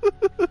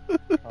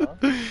 Huh?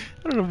 I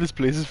don't know if this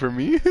place is for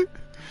me.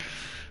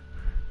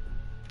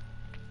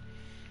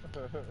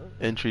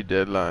 Entry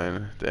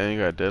deadline. Dang, you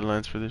got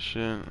deadlines for this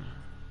shit?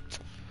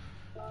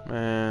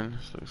 Man,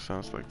 this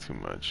sounds like too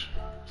much.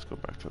 Let's go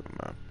back to the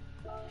map.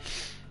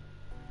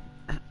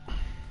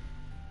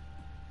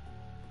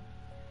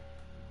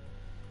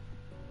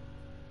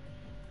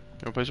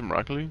 You wanna play some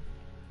Rocket League?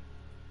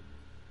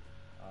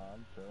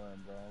 I'm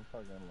chilling, bro. I'm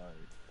fucking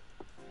like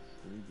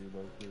sleepy,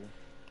 low key.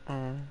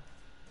 Oh.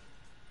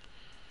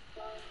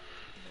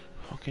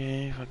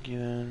 Okay, fuck you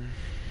then.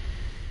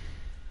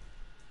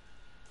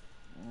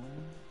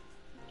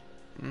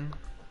 Mm.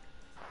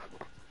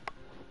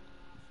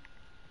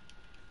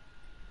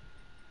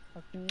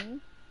 Okay.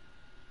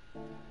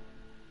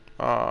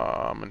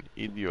 Ah, I'm an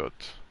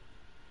idiot.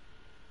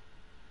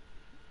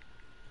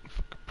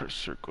 Fuck, press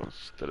circle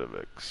instead of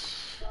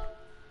X.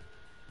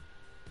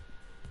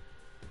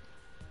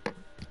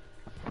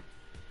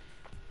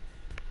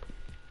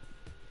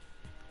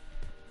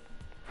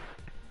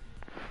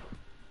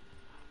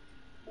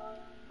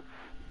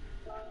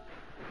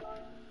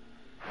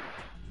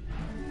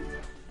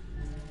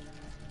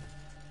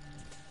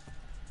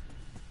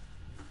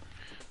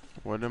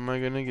 What am I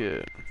gonna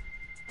get?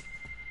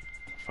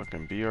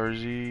 Fucking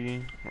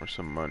BRZ or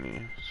some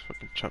money? It's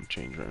fucking chump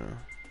change right now.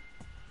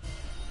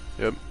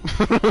 Yep.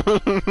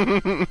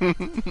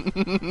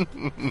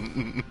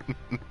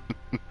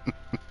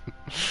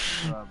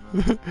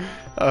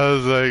 I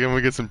was like, I'm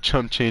gonna get some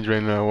chump change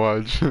right now,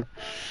 watch.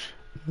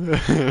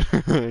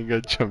 I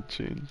got chump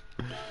change.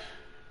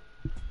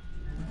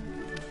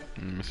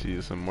 Let me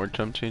see some more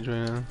chump change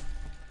right now.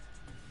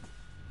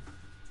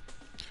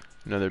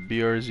 Another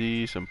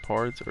BRZ, some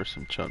parts, or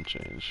some chump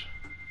change.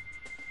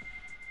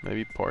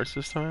 Maybe parts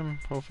this time,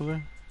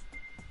 hopefully.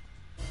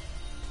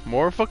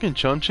 More fucking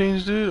chump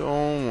change, dude?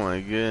 Oh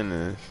my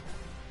goodness.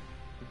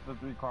 It's the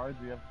 3 cards,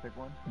 you have to pick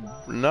one?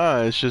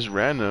 Nah, it's just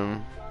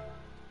random.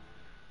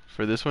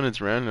 For this one, it's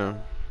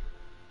random.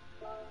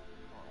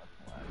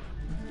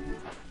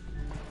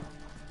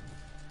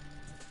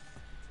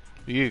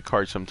 You get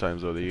cards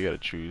sometimes, though, that you gotta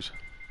choose.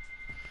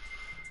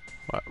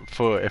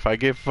 If I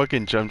get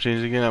fucking jump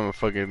change again, I'm a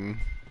fucking...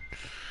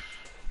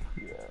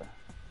 Yeah.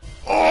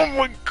 Oh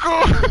my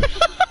god!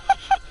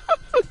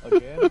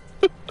 Again?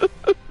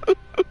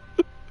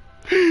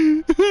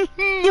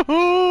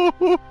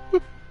 No!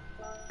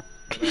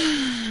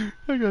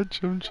 I got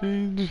jump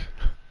change.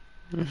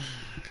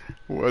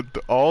 What?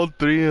 All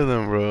 3 of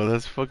them, bro.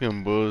 That's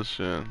fucking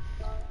bullshit.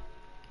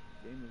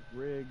 Game is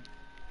rigged.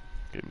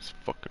 Game's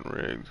fucking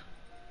rigged.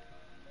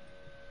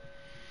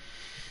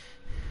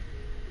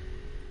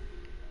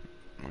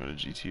 I got a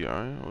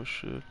GTI? Oh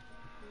shit.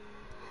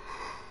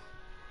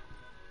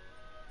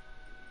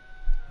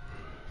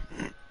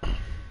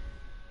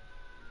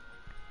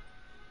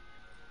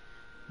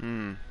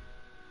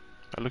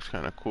 That looks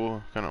kinda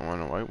cool. Kinda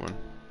want a white one.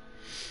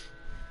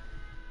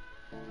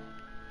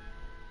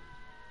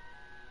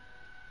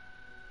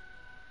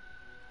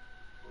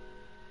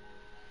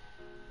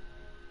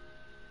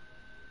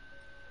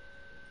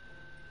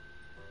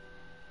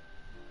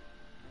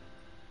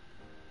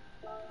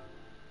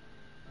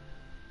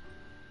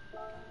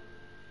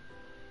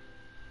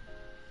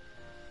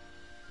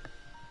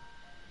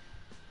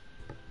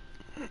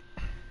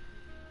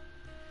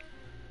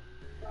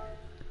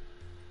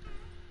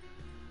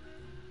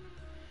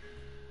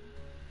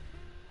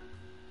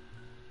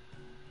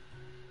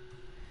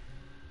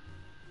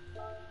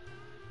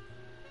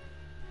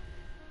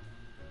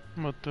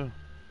 What the?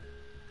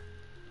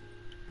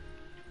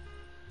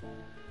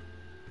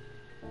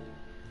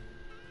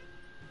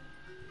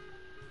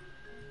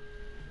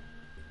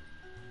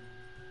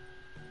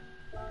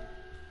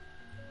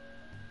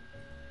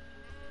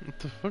 What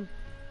the fuck?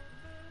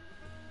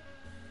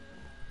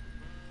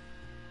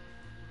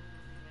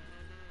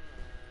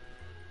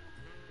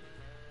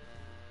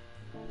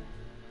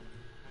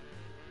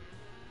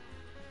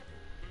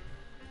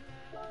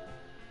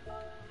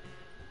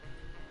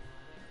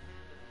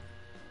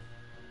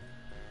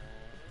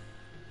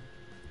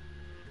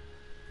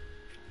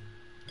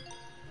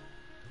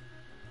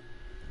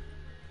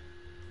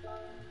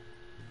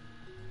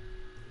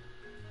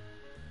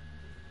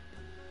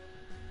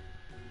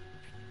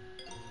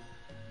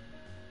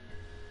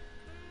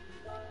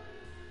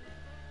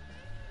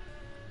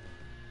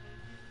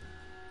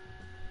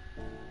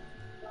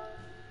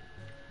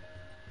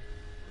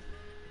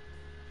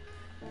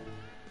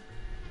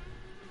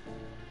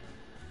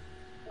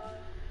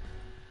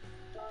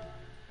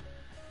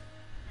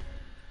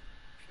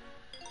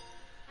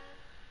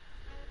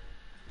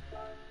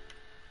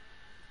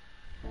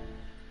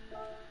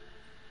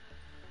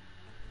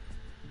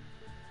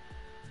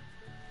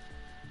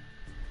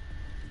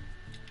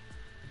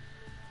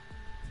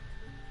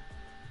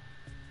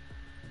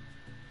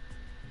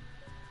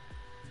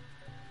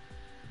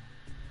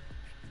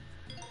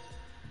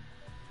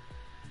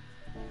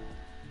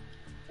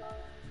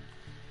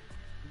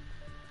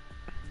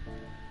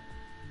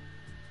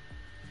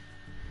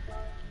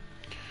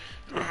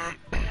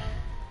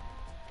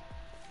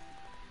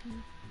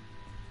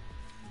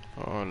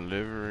 Oh,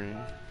 livery.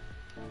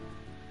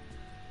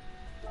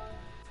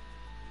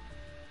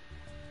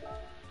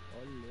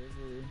 Oh,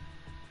 livery.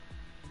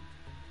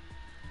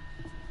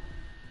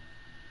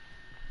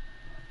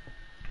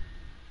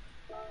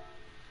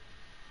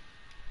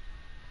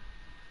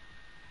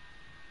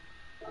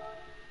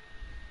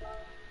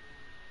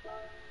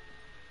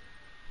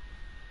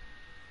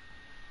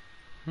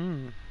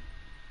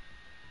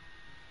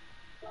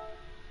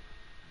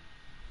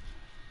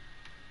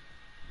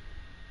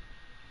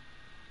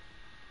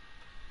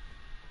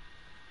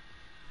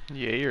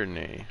 Yay or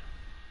nay?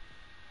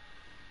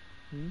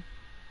 Hmm?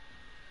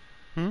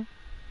 Hmm?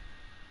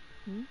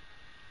 Hmm?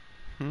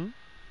 Hmm?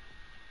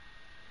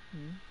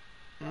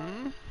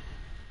 Hmm? Hmm?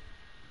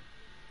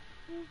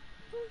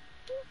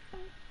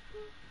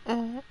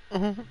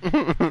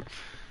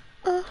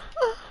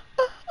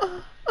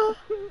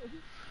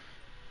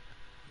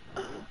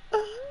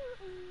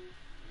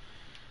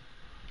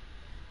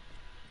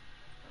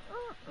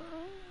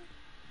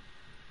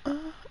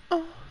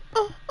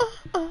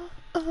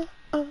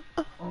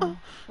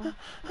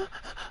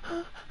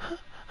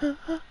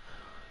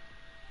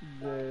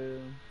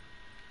 Damn.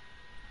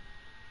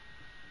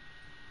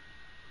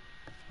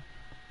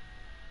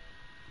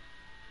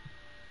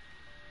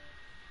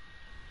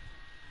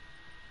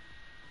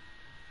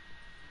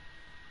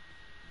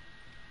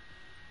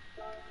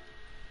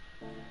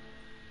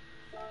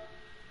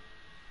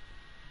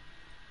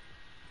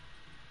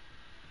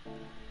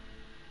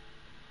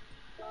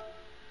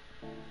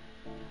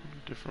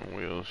 Different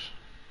wheels.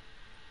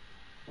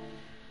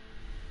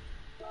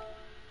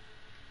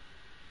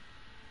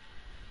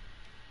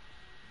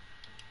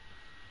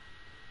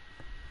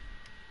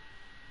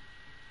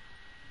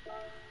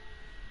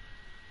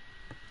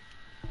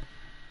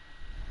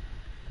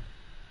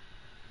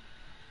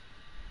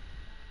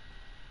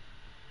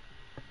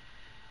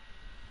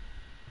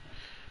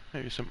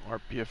 Maybe some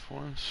RPF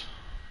ones.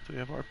 Do we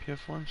have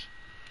RPF ones?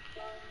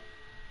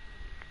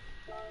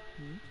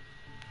 Hmm?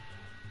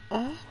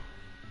 Oh.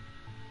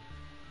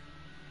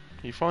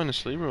 You falling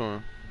asleep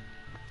or?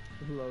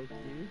 Low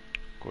key?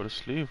 Go to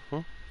sleep,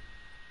 huh?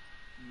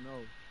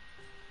 No.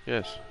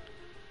 Yes.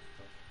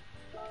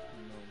 No.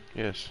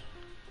 Yes.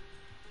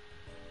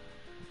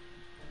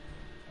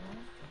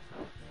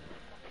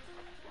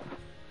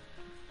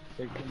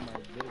 Taking my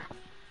bitch.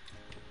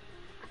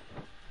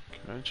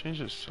 Can I change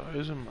the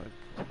size of my...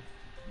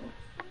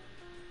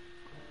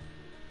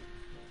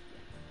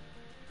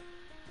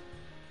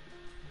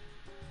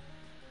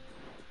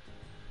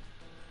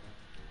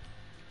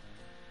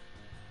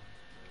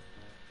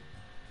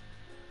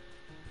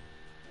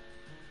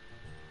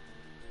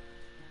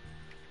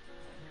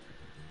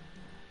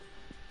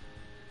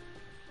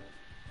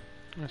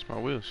 That's my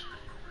wheels.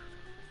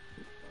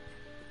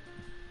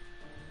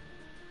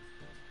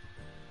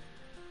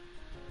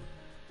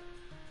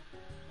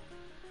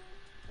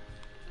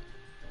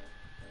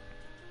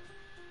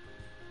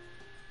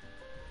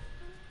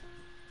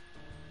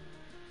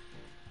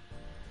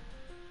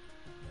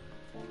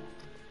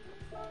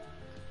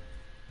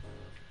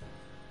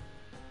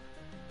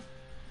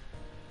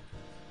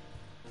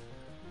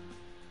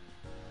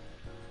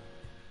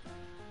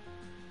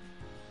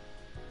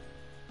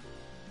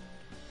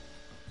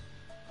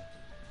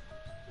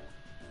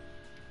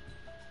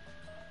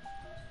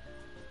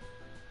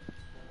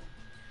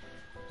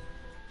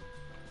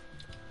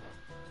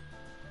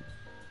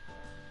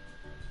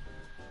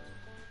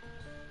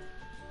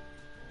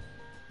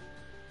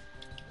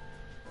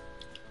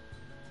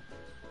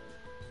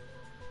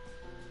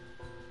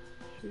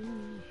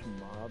 Sheesh,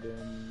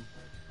 mobbing.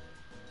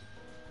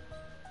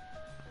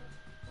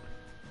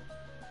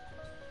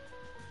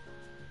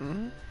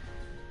 Hmm?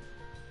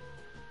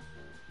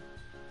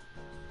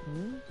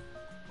 Hmm?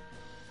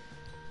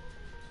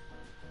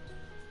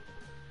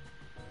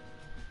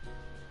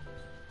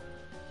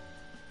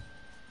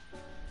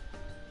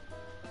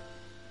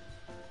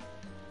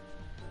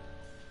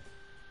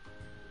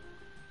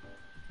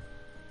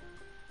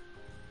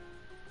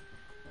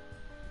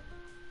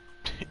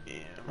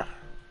 Damn.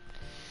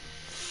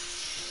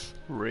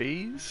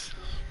 Raise?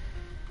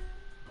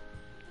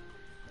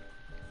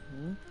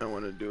 Hmm? I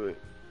want to do it.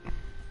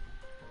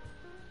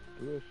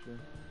 Do it, shit.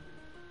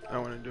 I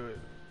want to do it.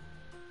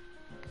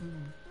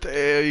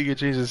 Damn, you can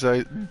change the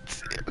size.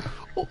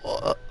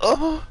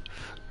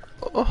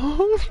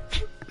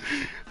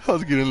 I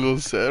was getting a little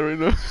sad right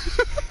now.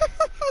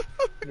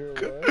 You're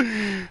what?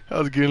 I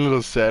was getting a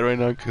little sad right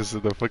now because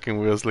the fucking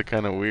wheels look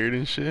kind of weird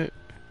and shit.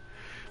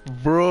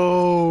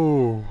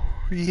 Bro,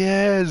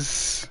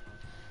 yes,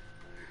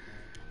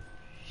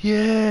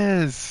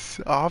 yes,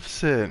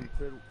 offset. You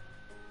said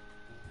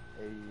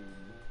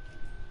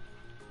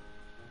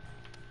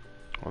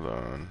a... Hold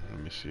on, let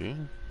me see.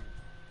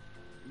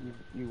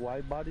 You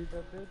wide bodied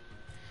that bitch?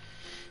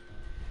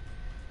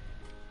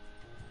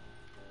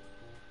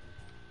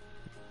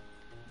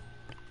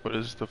 What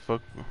is the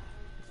fuck?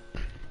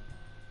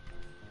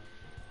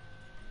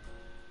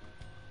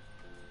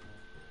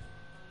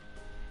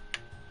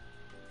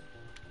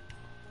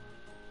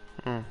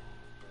 Hmm.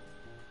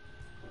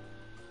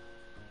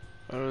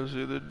 I don't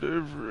see the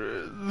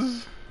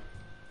difference.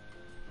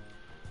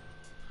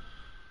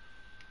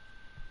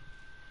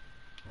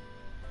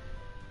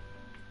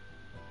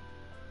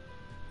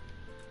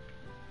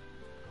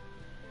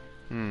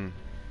 Hmm.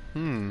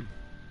 Hmm.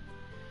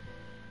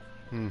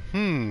 Hmm.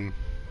 Hmm.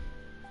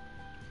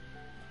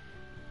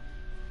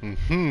 Damn,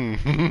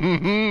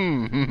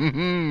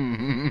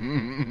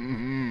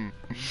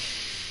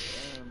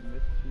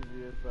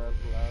 mischievous ass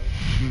laugh.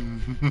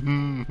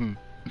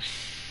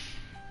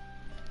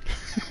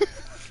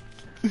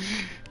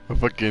 I'm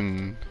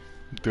fucking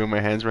doing my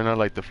hands right now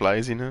like the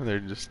flies, you know? They're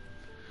just.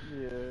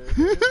 Yeah.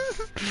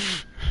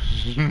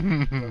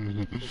 Rubbing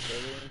it together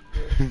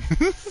and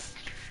shit.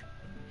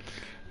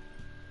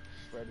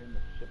 Spreading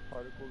the shit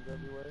particles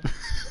everywhere.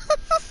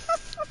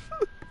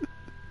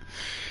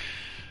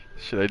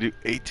 Should I do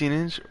 18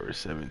 inch or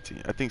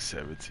 17? I think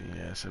 17.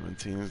 Yeah,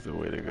 17 is the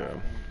way to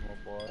go. My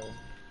boy.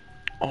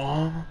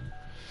 Oh.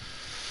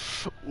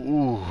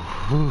 Ooh.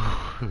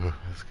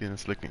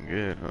 It's looking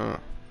good, huh?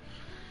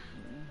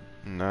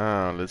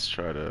 Now let's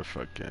try to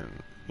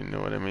fucking. You know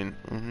what I mean?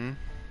 Mm-hmm.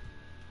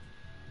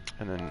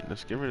 And then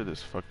let's get rid of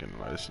this fucking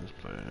license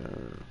plate.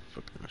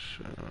 Fucking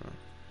shit.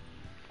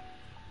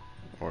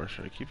 Or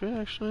should I keep it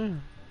actually?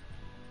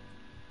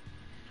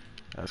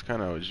 That's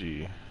kind of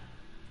OG.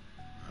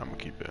 I'm gonna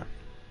keep it.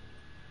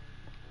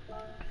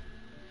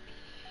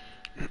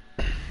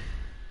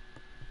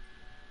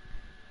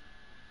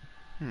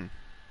 Hmm.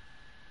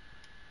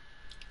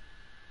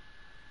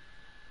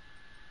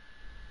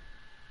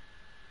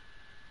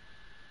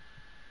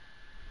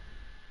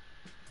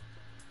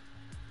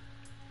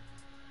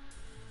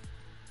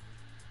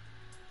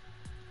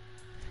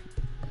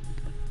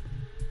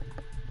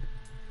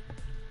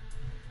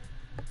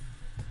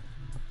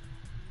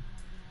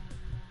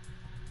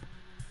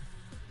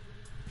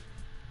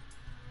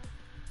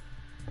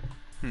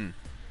 Hmm.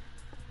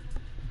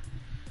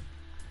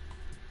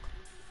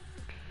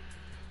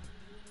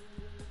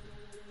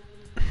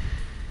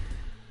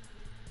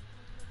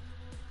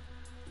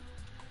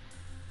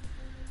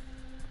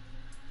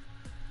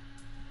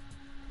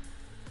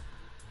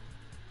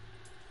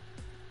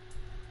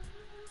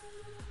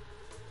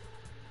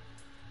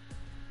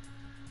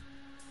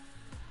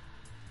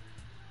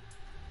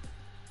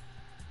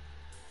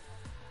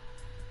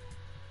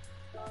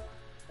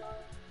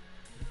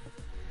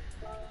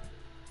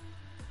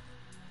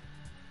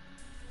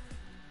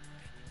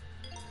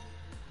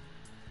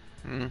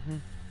 Mm-hmm.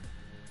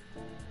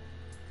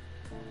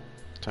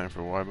 Time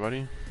for wide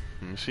body.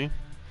 Let me see.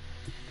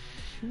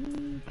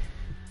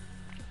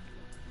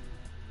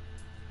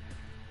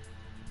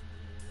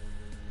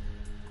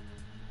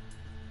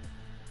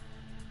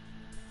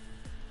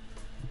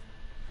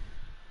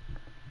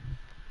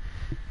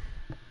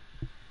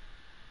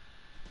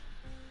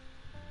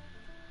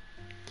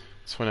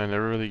 It's when I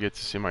never really get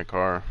to see my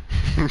car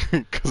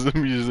because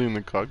I'm usually in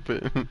the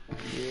cockpit. Yeah.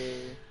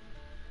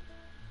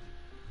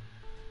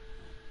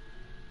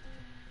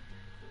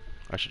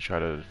 I should try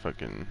to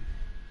fucking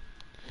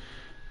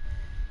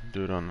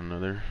do it on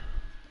another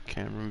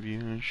camera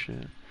view and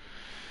shit.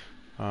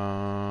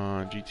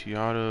 GT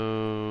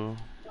Auto,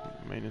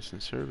 maintenance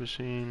and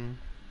servicing.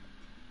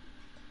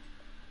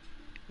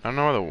 I don't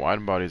know why the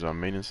wide body's on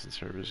maintenance and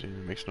servicing.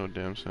 It makes no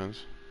damn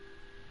sense.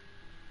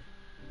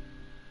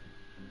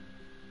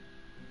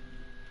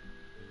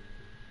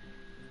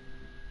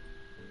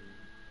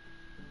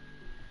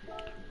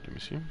 Let me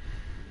see.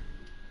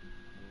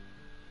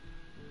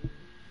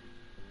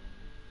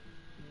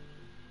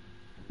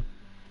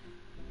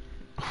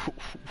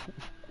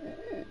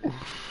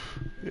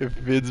 It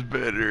fits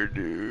better,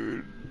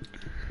 dude.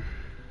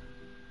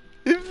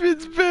 It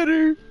fits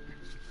better.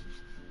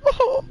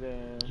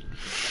 Damn.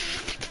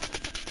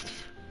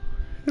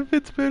 It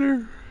fits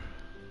better.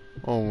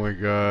 Oh my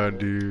god,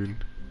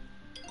 dude.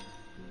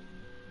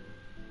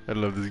 I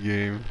love this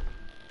game.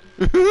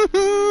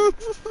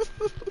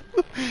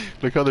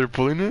 Look how they're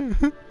pulling it.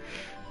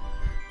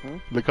 Hmm?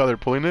 Look how they're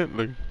pulling it.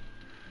 Look.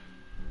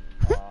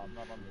 I'm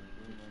not on the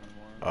stream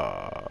anymore.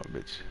 Ah,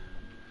 bitch.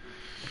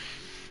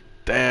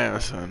 Damn,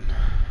 son.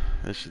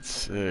 That shit's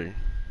sick.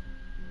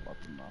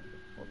 About to knock the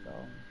fuck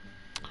out.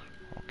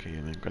 Okay,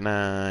 then good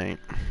night.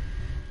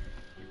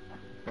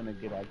 Gonna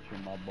get at you,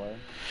 my boy.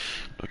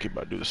 Okay,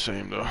 about to do the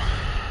same though.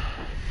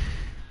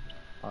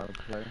 Alright,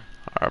 play.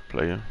 Alright,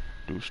 player.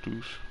 Deuce,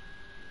 deuce.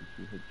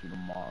 She hit you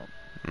tomorrow.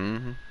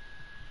 Mm-hmm.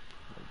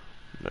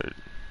 Later.